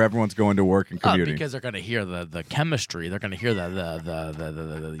day where everyone's going to work and commuting? Because they're going to hear the chemistry. They're going to hear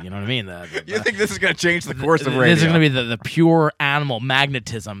the you know what I mean? You think this is going to change the course of radio? This is going to be the pure animal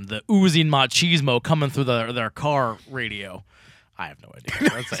magnetism, the oozing machismo coming through their car radio. I have no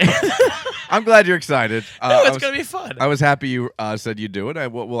idea. I'm glad you're excited. No, it's going to be fun. I was happy you said you'd do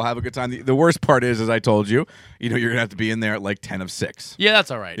it. We'll have a good time. The worst part is, as I told you, you're going to have to be in there at like 10 of 6. Yeah,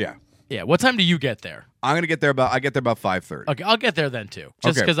 that's all right. Yeah. What time do you get there? I'm going to get there about 5:30. Okay, I'll get there then too.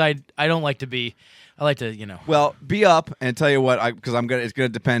 Just because I don't like to be. I like to, Well, be up and tell you what, because it's going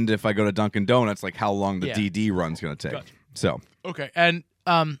to depend if I go to Dunkin' Donuts, like how long the DD run's going to take. Gotcha. So. Okay, and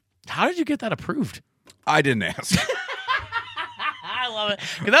how did you get that approved? I didn't ask. I love it.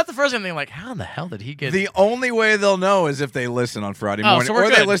 Because that's the first thing I'm like, how in the hell did he get... The only way they'll know is if they listen on Friday morning, so we're or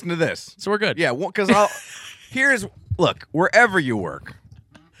good. they listen to this. So we're good. Yeah, because look, wherever you work,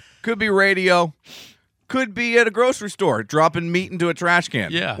 could be radio, could be at a grocery store, dropping meat into a trash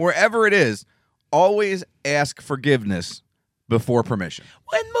can. Yeah. Wherever it is, always ask forgiveness before permission.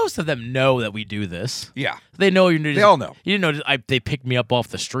 Well, and most of them know that we do this. Yeah. They know you're... They all know. You didn't know they picked me up off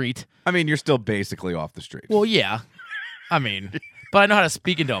the street. I mean, you're still basically off the street. Well, yeah. I mean... But I know how to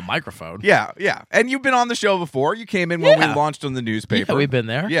speak into a microphone. Yeah. And you've been on the show before. You came in when we launched on the newspaper. Yeah, we've been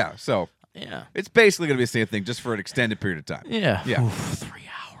there. Yeah, so it's basically going to be the same thing, just for an extended period of time. Yeah. Yeah. Oof, 3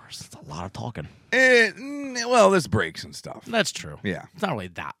 hours. That's a lot of talking. Well, there's breaks and stuff. That's true. Yeah. It's not really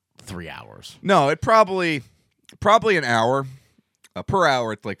that 3 hours. No, it probably an hour. Per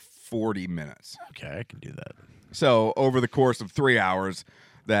hour, it's like 40 minutes. Okay, I can do that. So over the course of 3 hours,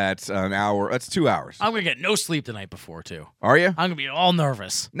 that's an hour. That's 2 hours. I'm gonna get no sleep the night before too. Are you? I'm gonna be all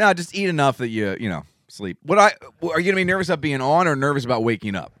nervous. No, just eat enough that you know sleep. Are you gonna be nervous about being on or nervous about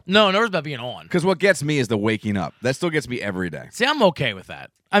waking up? No, nervous about being on. Because what gets me is the waking up. That still gets me every day. See, I'm okay with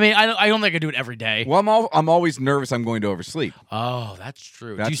that. I mean, I don't think I do it every day. Well, I'm always nervous I'm going to oversleep. Oh, that's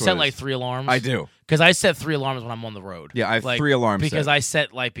true. That's do you what set it like is. 3 alarms? I do. Because I set 3 alarms when I'm on the road. Yeah, I have Like, 3 alarms because set. I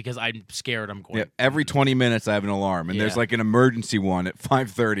set because I'm scared I'm going. Yeah, every 20 minutes I have an alarm, and there's Yeah. like an emergency one at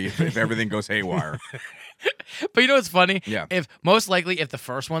 5:30 if everything goes haywire. But you know what's funny? Yeah. If most likely if the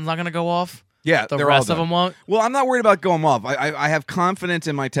first one's not gonna go off, Yeah, the they're rest all of done. them won't. Well, I'm not worried about going off. I have confidence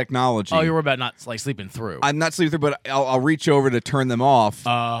in my technology. Oh, you're worried about not like sleeping through. I'm not sleeping through, but I'll reach over to turn them off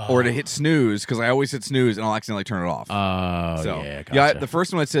or to hit snooze because I always hit snooze and I'll accidentally turn it off. Oh, So, yeah, gotcha. the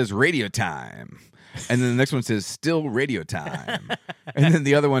first one it says radio time, and then the next one says still radio time, and then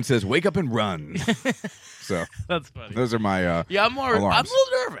the other one says wake up and run. So That's funny. those are my Yeah, I'm alarms. a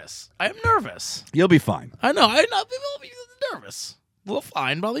little nervous. I am nervous. You'll be fine. I know. I'm not be nervous. Well,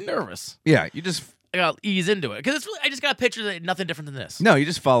 fine, but I'll be nervous. Yeah, you just I gotta ease into it because it's really, I just got a picture that nothing different than this. no, you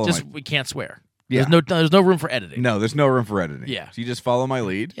just follow. just my, we can't swear. Yeah. There's no room for editing. no, there's no room for editing. Yeah. so you just follow my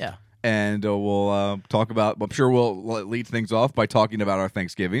lead. Yeah. And we'll talk about. I'm sure we'll lead things off by talking about our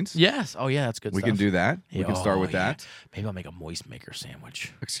Thanksgivings. Yes. Oh yeah, that's good. We stuff. can do that. We can start with that. Maybe I'll make a moist maker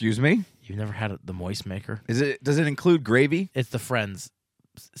sandwich. Excuse me. You've never had the moist maker? Does it include gravy? It's the Friends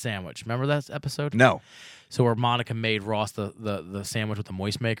sandwich. Remember that episode? No. So where Monica made Ross the sandwich with the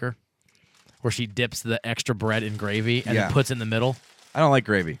moist maker, where she dips the extra bread in gravy and Yeah. then puts it in the middle. I don't like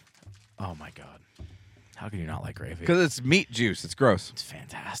gravy Oh my god, how can you not like gravy? because it's meat juice. It's gross. It's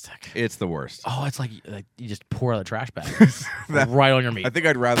fantastic. It's the worst. Oh, it's like you just pour out the trash bag right on your meat. I think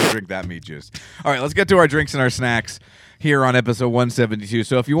I'd rather drink that meat juice. All right, let's get to our drinks and our snacks here on episode 172.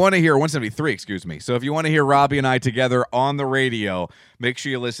 So if you want to hear 173, excuse me. So if you want to hear Robbie and I together on the radio, make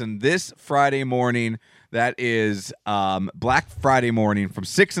sure you listen this Friday morning. That is Black Friday morning from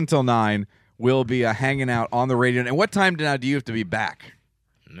 6 until 9. We'll be hanging out on the radio. And what time now do you have to be back?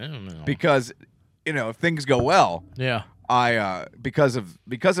 No. Because if things go well, Yeah. I because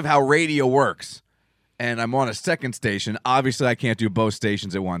of how radio works, and I'm on a second station. Obviously, I can't do both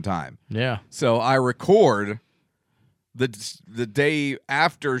stations at one time. Yeah. So I record the day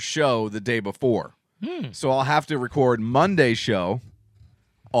after show the day before. So I'll have to record Monday's show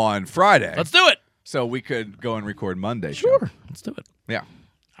on Friday. Let's do it. So we could go and record Monday's show. Sure. Let's do it. Yeah. All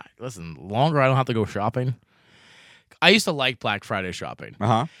right, listen, longer I don't have to go shopping. I used to like Black Friday shopping,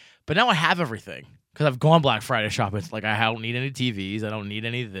 Uh-huh. but now I have everything because I've gone Black Friday shopping. It's like I don't need any TVs. I don't need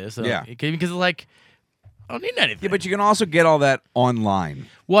any of this. Yeah. Because like I don't need anything. Yeah, but you can also get all that online.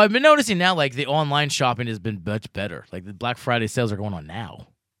 Well, I've been noticing now, like the online shopping has been much better. Like the Black Friday sales are going on now.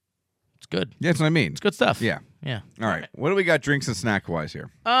 It's good. Yeah, that's what I mean. It's good stuff. Yeah. Yeah. All right. What do we got drinks and snack-wise here?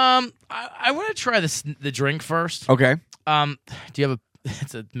 I want to try the drink first. Okay. Do you have a?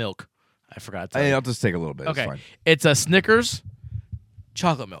 It's a milk. I forgot. To tell you. I'll just take a little bit. Okay. It's fine. It's a Snickers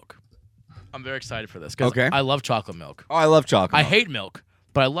chocolate milk. I'm very excited for this because Okay. I love chocolate milk. Oh, I love chocolate I milk. hate milk,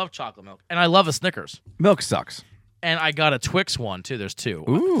 but I love chocolate milk, and I love a Snickers. Milk sucks. And I got a Twix one too. There's 2.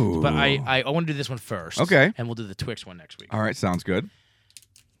 Ooh. But I want to do this one first. Okay. And we'll do the Twix one next week. All right, sounds good.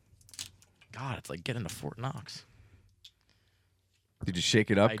 God, it's like getting to Fort Knox. Did you shake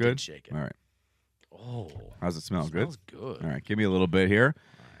it up I good? did shake it. All right. Oh, How's it smell? smells Good? good. All right, give me a little bit here.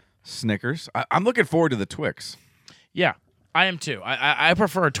 Snickers. I'm looking forward to the Twix. Yeah, I am too. I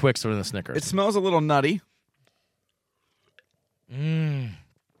prefer a Twix over the Snickers. It smells a little nutty.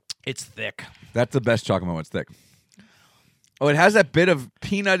 It's thick. That's the best chocolate milk. It's thick. Oh, it has that bit of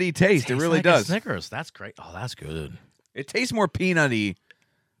peanutty taste. It Tastes really like does. A Snickers. That's great. Oh, that's good. It tastes more peanutty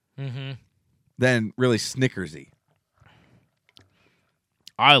than really Snickersy.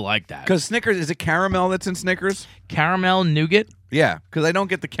 I like that. Because Snickers, is it caramel that's in Snickers? Caramel nougat. Yeah, because I don't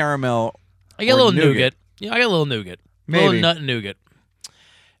get the caramel. I get a or little nougat. Yeah, I get a little nougat. A Maybe. little nut and nougat.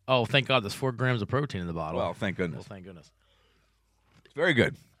 Oh, thank God, there's 4 grams of protein in the bottle. Well, thank goodness. Well, thank goodness. Very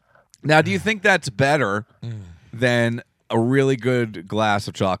good. Now, do you think that's better than a really good glass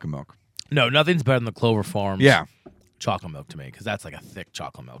of chocolate milk? No, nothing's better than the Clover Farms. Yeah, chocolate milk to me because that's like a thick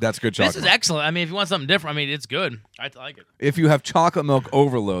chocolate milk. that's good chocolate This is milk. excellent. I mean, if you want something different, I mean, it's good. I like it. If you have chocolate milk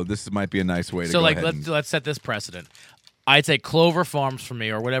overload, this might be a nice way to So, go like, ahead let's set this precedent. I'd say Clover Farms for me,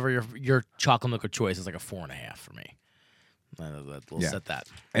 or whatever your chocolate milk of choice is, like a 4.5 for me. We'll Yeah. set that.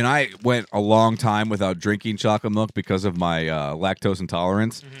 And I went a long time without drinking chocolate milk because of my lactose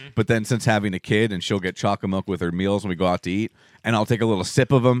intolerance. But then since having a kid, and she'll get chocolate milk with her meals when we go out to eat, and I'll take a little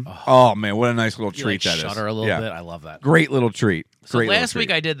sip of them. Oh, man, what a nice little You treat like that is. shudder a little Yeah. bit. I love that. Great little treat. So Great little last week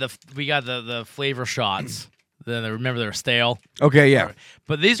treat. I did we got the flavor shots Then remember they're stale. Okay, yeah.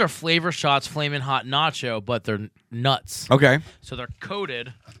 But these are Flavor Shots Flamin' Hot Nacho, but they're nuts. Okay. So they're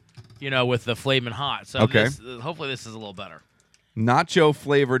coated, with the Flamin' Hot. So Okay. hopefully this is a little better. Nacho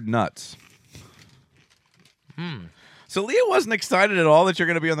flavored nuts. So Leah wasn't excited at all that you're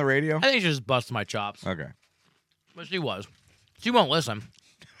going to be on the radio? I think she just busted my chops. Okay. But she was. She won't listen.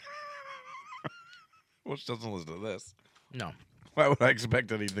 Well, she doesn't listen to this. No. Why would I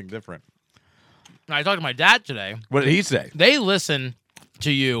expect anything different? I talked to my dad today. What did he say? They listen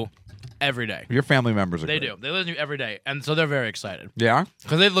to you every day. Your family members are They great. do. They listen to you every day. And so they're very excited. Yeah?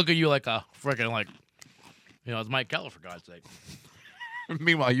 Because they look at you like a freaking, it's Mike Keller, for God's sake.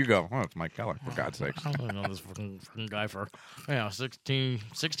 Meanwhile, you go, it's Mike Keller, for God's sakes. I don't know this freaking guy for 16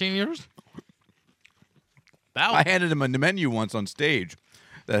 years. About. I handed him a menu once on stage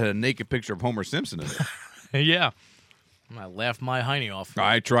that had a naked picture of Homer Simpson in it. Yeah. And I laughed my hiney off.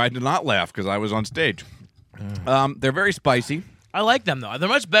 I tried to not laugh because I was on stage. They're very spicy. I like them though. They're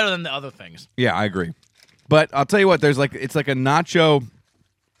much better than the other things. Yeah, I agree. But I'll tell you what, it's like a nacho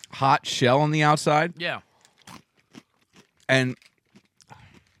hot shell on the outside, Yeah. and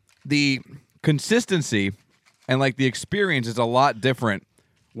the consistency and like the experience is a lot different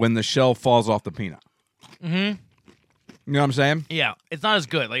when the shell falls off the peanut. Mm-hmm. You know what I'm saying? Yeah. It's not as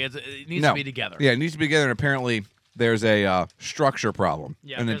good. It needs to be together. Yeah, it needs to be together, and apparently there's a structure problem,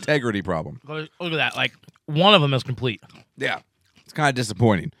 an 'cause- integrity problem. Look at that. One of them is complete. Yeah, it's kind of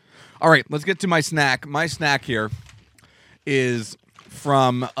disappointing. All right, let's get to my snack. My snack here is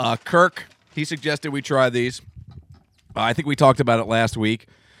from Kirk. He suggested we try these. I think we talked about it last week.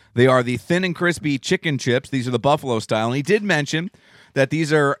 They are the thin and crispy chicken chips. These are the buffalo style. And he did mention that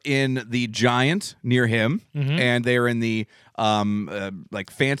these are in the Giant near him, and they're in the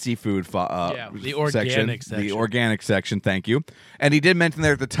fancy food the organic section. The organic section, thank you. And he did mention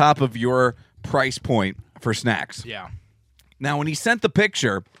they're at the top of your price point for snacks. Yeah. Now, when he sent the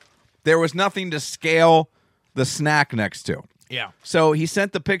picture, there was nothing to scale the snack next to. Yeah. So he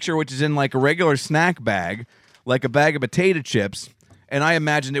sent the picture, which is in like a regular snack bag, like a bag of potato chips, and I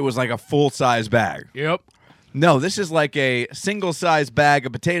imagined it was like a full-size bag. Yep. No, this is like a single-size bag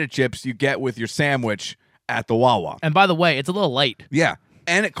of potato chips you get with your sandwich at the Wawa. And by the way, it's a little light. Yeah,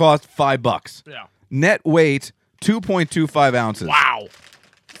 and it cost $5. Yeah. Net weight, 2.25 ounces. Wow.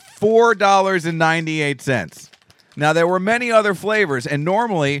 $4.98. Now, there were many other flavors, and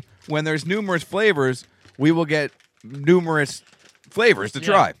normally when there's numerous flavors, we will get numerous flavors to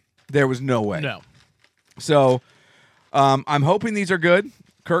try. There was no way. No. So I'm hoping these are good.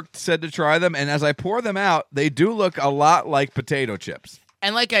 Kirk said to try them, and as I pour them out, they do look a lot like potato chips.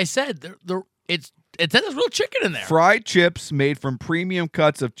 And like I said, it said there's real chicken in there. Fried chips made from premium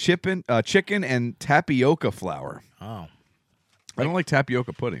cuts of chicken and tapioca flour. Oh. I don't like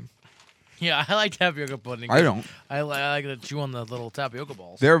tapioca pudding. Yeah, I like tapioca pudding. I don't. I like to chew on the little tapioca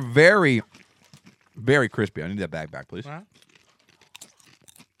balls. They're very, very crispy. I need that bag back, please. Huh?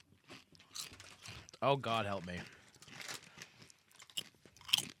 Oh, God help me.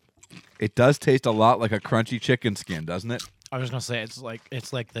 It does taste a lot like a crunchy chicken skin, doesn't it? I was gonna say it's like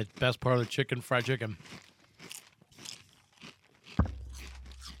the best part of the chicken, fried chicken.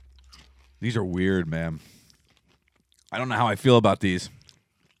 These are weird, man. I don't know how I feel about these.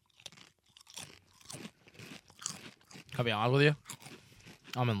 I'll be honest with you.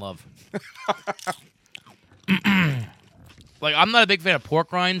 I'm in love. I'm not a big fan of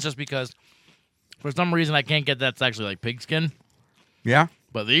pork rinds just because for some reason I can't get that's actually like pig skin. Yeah?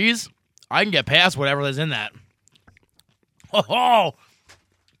 But these, I can get past whatever is in that. Oh,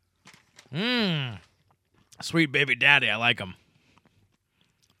 sweet baby daddy, I like them.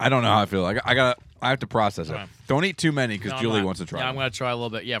 I don't know how I feel. I have to process it. Right. Don't eat too many because Julie wants to try Yeah, them. I'm gonna try a little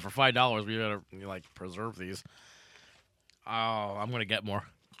bit. Yeah, for $5, we better preserve these. Oh, I'm gonna get more.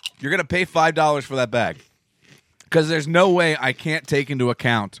 You're going to pay $5 for that bag because there's no way I can't take into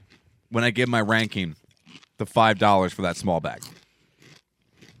account when I give my ranking the $5 for that small bag.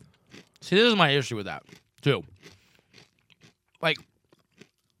 See, this is my issue with that, too.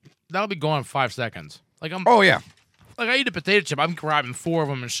 That'll be gone in 5 seconds. Oh, yeah. I eat a potato chip, I'm grabbing 4 of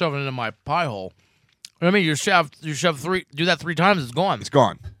them and shoving it in my pie hole. You know what I mean? You shove 3, do that 3 times, it's gone. It's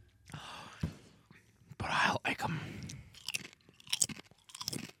gone. But I like them.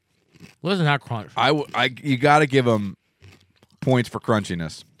 Listen how crunch. You got to give them points for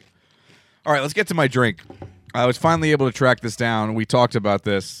crunchiness. All right, let's get to my drink. I was finally able to track this down. We talked about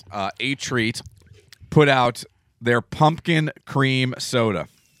this. A Treat put out their pumpkin cream soda,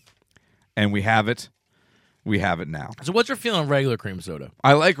 and we have it. We have it now. So what's your feeling on regular cream soda?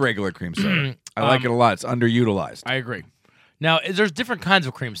 I like regular cream soda. I like it a lot. It's underutilized. I agree. Now, there's different kinds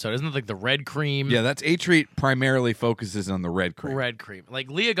of cream soda. Isn't it like the red cream? Yeah, that's A-Treat primarily focuses on the red cream. Red cream. Like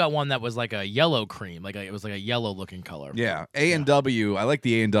Leah got one that was like a yellow cream. It was like a yellow looking color. Yeah, A&W. I like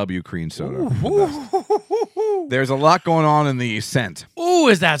the A&W cream soda. There's a lot going on in the scent. Ooh,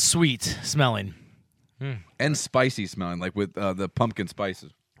 is that sweet smelling? And spicy smelling, like with the pumpkin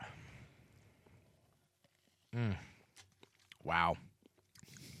spices. Wow.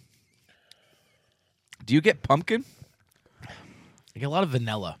 Do you get pumpkin? I get a lot of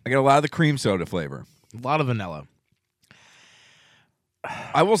vanilla. I get a lot of the cream soda flavor. A lot of vanilla.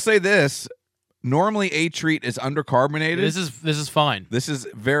 I will say this. Normally, A-Treat is undercarbonated. This is fine. This is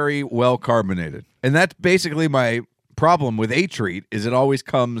very well carbonated. And that's basically my problem with A-Treat is it always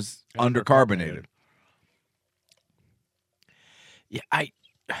comes undercarbonated. Yeah, I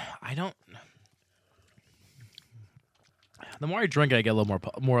don't. The more I drink it, I get a little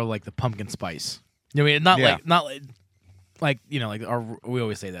more like the pumpkin spice. You know what I mean? Not like we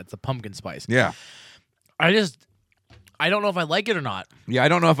always say that it's the pumpkin spice. Yeah. I don't know if I like it or not. Yeah, I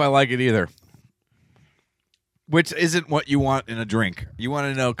don't know if I like it either. Which isn't what you want in a drink. You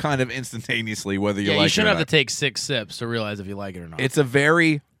want to know kind of instantaneously whether you like it or not. You shouldn't have to take 6 sips to realize if you like it or not. It's a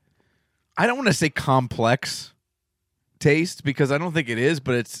very, I don't want to say complex taste because I don't think it is,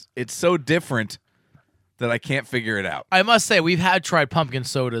 but it's so different that I can't figure it out. I must say, we've tried pumpkin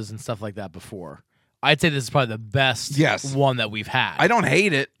sodas and stuff like that before. I'd say this is probably the best one that we've had. I don't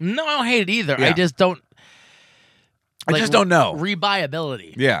hate it. No, I don't hate it either. Yeah. I just don't. I just don't know.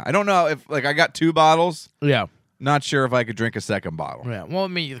 Rebuyability. Yeah, I don't know if I got 2 bottles. Yeah. Not sure if I could drink a second bottle. Yeah. Well, I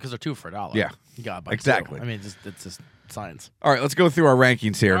mean, because they're 2 for $1. Yeah. You got to buy Exactly. 2. I mean, it's just science. All right, let's go through our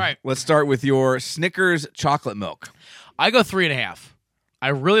rankings here. All right. Let's start with your Snickers chocolate milk. I go 3.5. I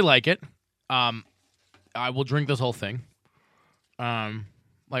really like it. I will drink this whole thing.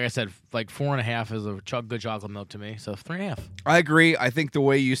 Like I said, like 4.5 is a good chocolate milk to me. So 3.5. I agree. I think the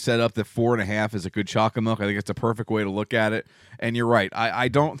way you set up the 4.5 is a good chocolate milk. I think it's a perfect way to look at it. And you're right. I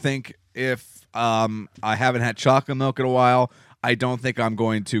don't think if I haven't had chocolate milk in a while, I don't think I'm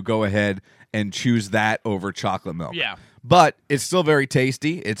going to go ahead and choose that over chocolate milk. Yeah. But it's still very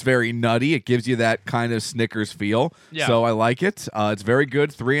tasty. It's very nutty. It gives you that kind of Snickers feel. Yeah. So I like it. It's very good.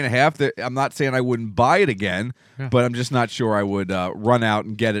 3.5. I'm not saying I wouldn't buy it again, but I'm just not sure I would run out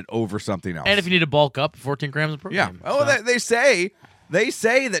and get it over something else. And if you need to bulk up, 14 grams of protein. Yeah. Oh, so. they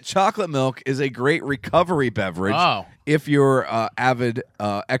say that chocolate milk is a great recovery beverage if you're avid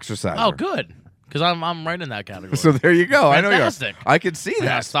exerciser. Oh, good. Because I'm right in that category. So there you go. Fantastic. I know you are. I can see I gotta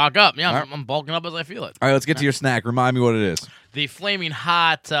that. stock up. Yeah, All right. I'm bulking up as I feel it. All right, let's get to your snack. Remind me what it is. The Flaming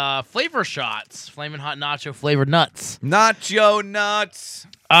Hot flavor shots. Flaming Hot nacho flavored nuts. Nacho nuts.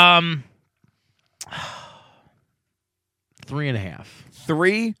 3.5.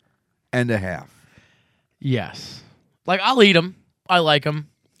 3.5. Yes. Like, I'll eat them. I like them.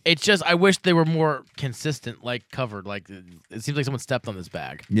 It's just, I wish they were more consistent, like covered. Like, it seems like someone stepped on this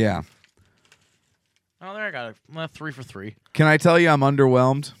bag. Yeah. Oh, there I got it. 3 for 3. Can I tell you I'm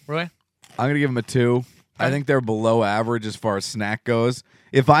underwhelmed? Really? I'm going to give them a 2. I think they're below average as far as snack goes.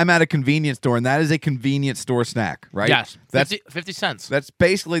 If I'm at a convenience store, and that is a convenience store snack, right? Yes. That's 50 cents. That's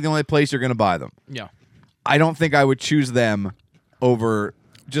basically the only place you're going to buy them. Yeah. I don't think I would choose them over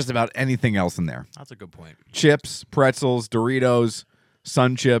just about anything else in there. That's a good point. Chips, pretzels, Doritos,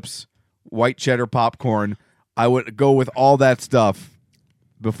 Sun Chips, white cheddar popcorn. I would go with all that stuff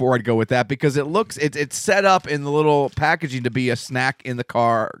before I'd go with that because it's set up in the little packaging to be a snack in the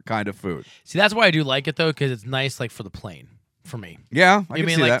car kind of food. See, that's why I do like it, though, because it's nice, like, for the plane. For me. Yeah, I you can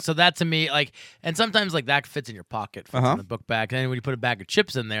mean see like that. so that to me like and sometimes like that fits in your pocket, fits in the book bag, and then when you put a bag of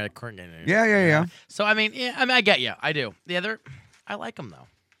chips in there, like, Yeah. So I mean, I get you. I do. The I like them though.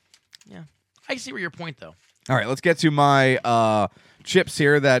 Yeah, I see where your point though. All right, let's get to my chips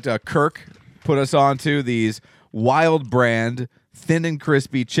here that Kirk put us onto. These Wild Brand thin and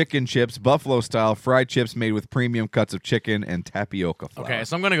crispy chicken chips, buffalo style fried chips made with premium cuts of chicken and tapioca flour. Okay,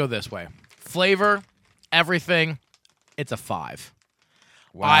 so I'm gonna go this way. Flavor, everything. It's a 5.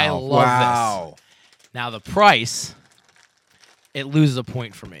 Wow. I love this. Now the price, it loses a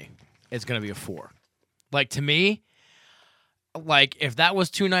point for me. It's gonna be a 4. Like to me, like if that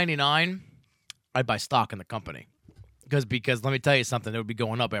was $2.99, I'd buy stock in the company. Because let me tell you something, it would be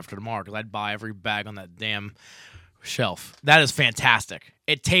going up after tomorrow. Because I'd buy every bag on that damn shelf. That is fantastic.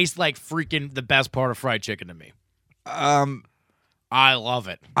 It tastes like freaking the best part of fried chicken to me. I love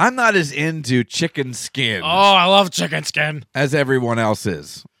it. I'm not as into chicken skin. Oh, I love chicken skin. As everyone else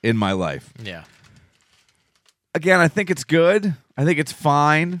is in my life. Yeah. Again, I think it's good. I think it's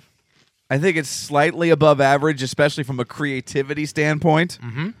fine. I think it's slightly above average, especially from a creativity standpoint.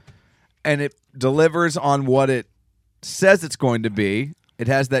 Mm-hmm. And it delivers on what it says it's going to be. It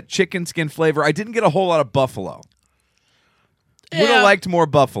has that chicken skin flavor. I didn't get a whole lot of buffalo. Would have liked more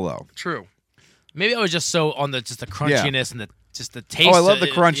buffalo. True. Maybe I was just so on the crunchiness and the taste. Oh, I love the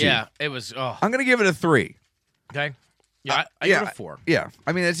crunchy. Yeah, it was. Oh. I'm gonna give it a 3. Okay. Yeah, I give it a 4. Yeah.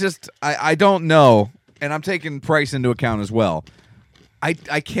 I mean, it's just I don't know, and I'm taking price into account as well. I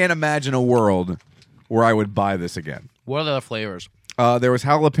can't imagine a world where I would buy this again. What are the other flavors? There was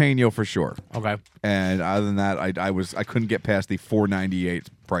jalapeno for sure. Okay. And other than that, I couldn't get past the $4.98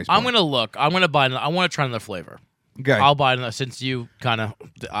 price point. I'm gonna look. I'm gonna buy. I want to try another flavor. Okay. I'll buy another since you kind of.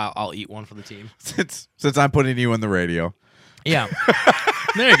 I'll eat one for the team. Since I'm putting you on the radio. Yeah.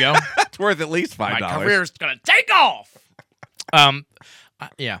 There you go. It's worth at least $5. My career's gonna take off.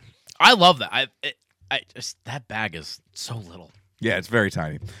 Yeah. I love that. I just that bag is so little. Yeah, it's very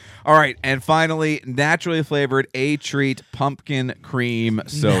tiny. All right, and finally, naturally flavored A-Treat pumpkin cream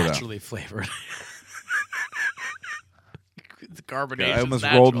soda. Naturally flavored. The carbonation. Yeah, I almost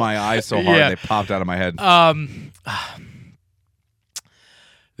rolled my eyes so hard they popped out of my head.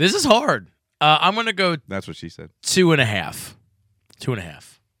 This is hard. I'm gonna go. That's what she said. 2.5.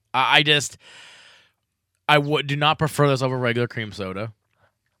 2.5. I do not prefer this over regular cream soda.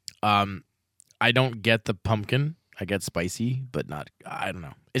 I don't get the pumpkin. I get spicy, but not. I don't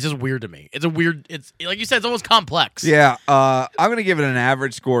know. It's just weird to me. It's like you said. It's almost complex. Yeah, I'm gonna give it an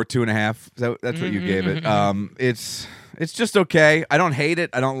average score 2.5. That's what you gave it. It's just okay. I don't hate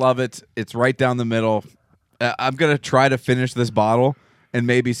it. I don't love it. It's right down the middle. I'm gonna try to finish this bottle and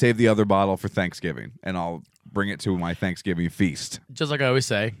maybe save the other bottle for Thanksgiving, and I'll bring it to my Thanksgiving feast. Just like I always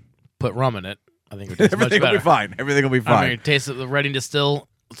say, put rum in it. I think it would taste much Everything better. will be fine. Everything will be fine. I mean, taste the Reading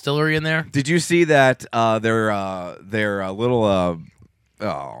Distillery in there. Did you see that their little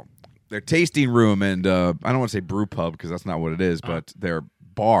their tasting room and I don't want to say brew pub because that's not what it is, but their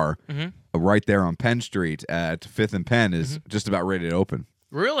bar right there on Penn Street at 5th and Penn is just about ready to open.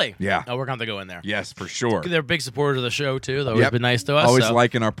 Really? Yeah. Oh, we're going to go in there. Yes, for sure. They're big supporters of the show, too. They've always been nice to us. Always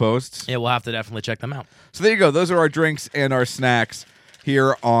liking our posts. Yeah, we'll have to definitely check them out. So there you go. Those are our drinks and our snacks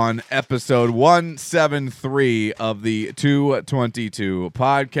here on episode 173 of the 222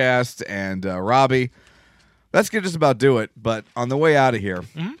 podcast. And Robbie, that's going to just about do it. But on the way out of here,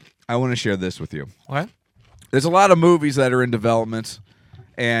 I want to share this with you. What? There's a lot of movies that are in development.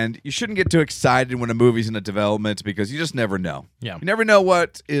 And you shouldn't get too excited when a movie's in a development because you just never know. Yeah. You never know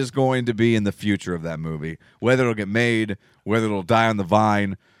what is going to be in the future of that movie, whether it'll get made, whether it'll die on the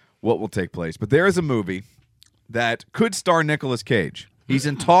vine, what will take place. But there is a movie that could star Nicolas Cage. He's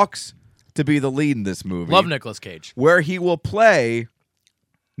in talks to be the lead in this movie. Love Nicolas Cage. Where he will play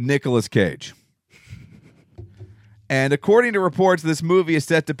Nicolas Cage. And according to reports, this movie is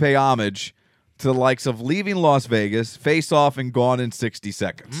set to pay homage to the likes of Leaving Las Vegas, Face Off, and Gone in 60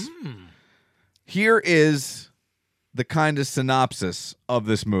 Seconds. Here is the kind of synopsis of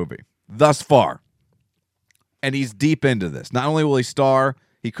this movie thus far. And he's deep into this. Not only will he star,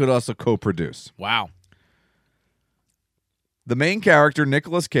 he could also co-produce. Wow. The main character,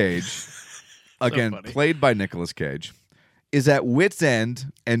 Nicolas Cage, again, funny. played by Nicolas Cage, is at wit's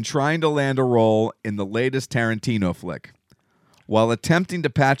end and trying to land a role in the latest Tarantino flick, while attempting to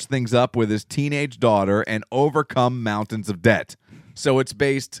patch things up with his teenage daughter and overcome mountains of debt. So it's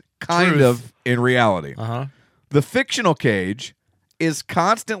based kind of in reality. The fictional Cage is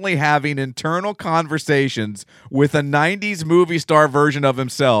constantly having internal conversations with a 90s movie star version of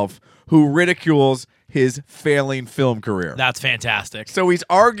himself who ridicules his failing film career. That's fantastic. So he's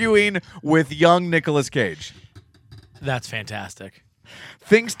arguing with young Nicolas Cage. That's fantastic.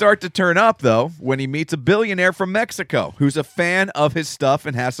 Things start to turn up, though, when he meets a billionaire from Mexico who's a fan of his stuff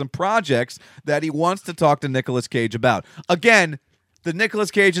and has some projects that he wants to talk to Nicolas Cage about. Again, the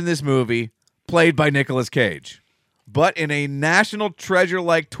Nicolas Cage in this movie, played by Nicolas Cage. But in a National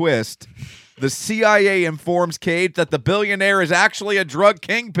Treasure-like twist, the CIA informs Cage that the billionaire is actually a drug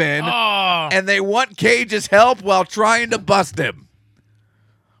kingpin, and they want Cage's help while trying to bust him.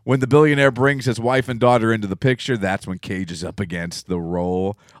 When the billionaire brings his wife and daughter into the picture, that's when Cage is up against the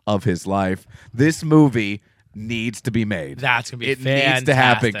role of his life. This movie needs to be made. That's going to be fantastic. It needs to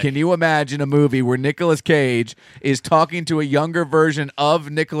happen. Can you imagine a movie where Nicolas Cage is talking to a younger version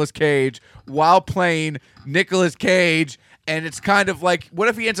of Nicolas Cage while playing Nicolas Cage? And it's kind of like, what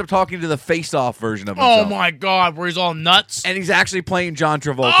if he ends up talking to the face-off version of himself? Oh, my God, where he's all nuts. And he's actually playing John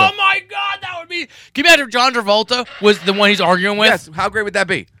Travolta. Oh, my God, that would be... Can you imagine if John Travolta was the one he's arguing with? Yes, how great would that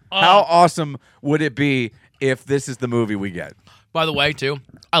be? How awesome would it be if this is the movie we get? By the way, too,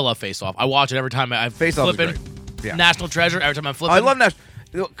 I love Face Off. I watch it every time I'm Face-Off is flipping. great. Yeah. National Treasure, every time I'm flipping. I love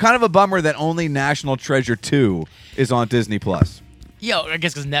National... Kind of a bummer that only National Treasure 2 is on Disney+. Yeah, I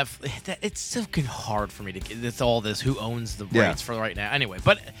guess because Netflix, it's so hard for me to get. It's all this who owns the rights for right now. Anyway,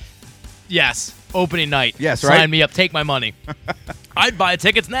 but yes, opening night. Yes, sign right? me up. Take my money. I'd buy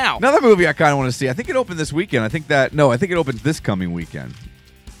tickets now. Another movie I kind of want to see. I think it opened this weekend. I think it opens this coming weekend.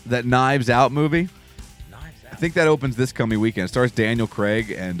 That Knives Out movie. I think that opens this coming weekend. It stars Daniel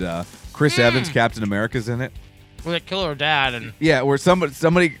Craig and Chris Evans, Captain America's in it. Well, they kill her dad and where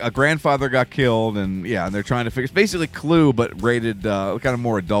somebody a grandfather got killed and they're trying to figure. It's basically Clue but rated kind of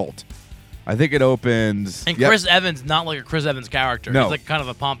more adult. I think it opens. And Chris Evans, not like a Chris Evans character. No. He's like kind of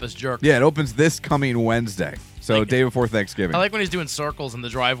a pompous jerk. Yeah, it opens this coming Wednesday. So day before Thanksgiving. I like when he's doing circles in the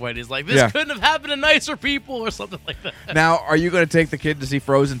driveway and he's like, this couldn't have happened to nicer people or something like that. Now, are you going to take the kid to see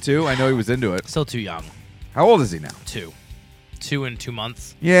Frozen 2? I know he was into it. Still too young. How old is he now? 2. 2 and 2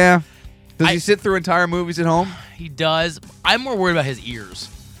 months. Yeah. Does he sit through entire movies at home? He does. I'm more worried about his ears.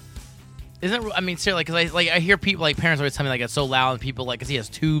 Isn't it? I mean, seriously, because I hear people, like, parents always tell me, like, it's so loud, and people, like, because he has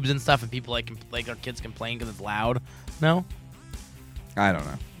tubes and stuff, and people, like our kids complain because it's loud. No? I don't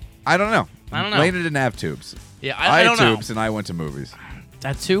know. Lena didn't have tubes. Yeah, I don't had know. tubes, and I went to movies.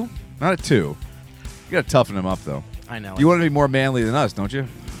 That 2? Not at 2. You got to toughen him up, though. I know. You want to be more manly than us, don't you?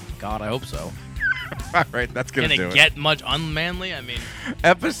 God, I hope so. All right, that's going to do it. Can it get much unmanly? I mean,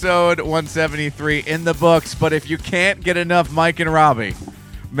 episode 173 in the books, but if you can't get enough Mike and Robbie,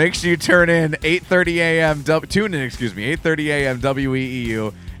 make sure you tune in 8:30 a.m. 8:30 a.m.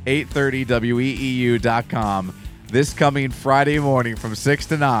 WEEU, 8:30 WEEU.com this coming Friday morning from 6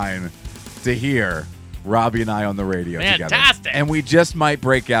 to 9 to hear Robbie and I on the radio together. Fantastic. And we just might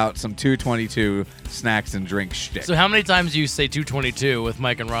break out some 222 snacks and drink shtick. So how many times do you say 222 with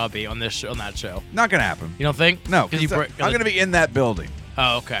Mike and Robbie on this show, on that show? Not going to happen. You don't think? No, because I'm going to be in that building.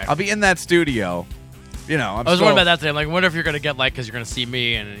 Oh, okay. I'll be in that studio. I was wondering about that today. I'm like, I wonder if you're going to get, like, because you're going to see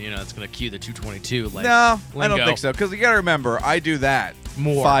me and, it's going to cue the 222. Like, no, lingo. I don't think so. Because you got to remember, I do that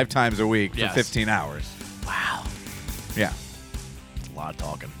more 5 times a week for Yes. 15 hours. Wow. Yeah. It's a lot of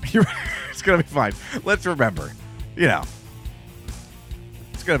talking. It's going to be fine. Let's remember, it's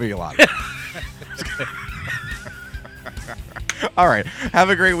going to be a lot. All right. Have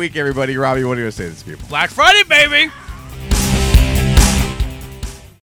a great week, everybody. Robbie, what do you want to say to these people? Black Friday, baby!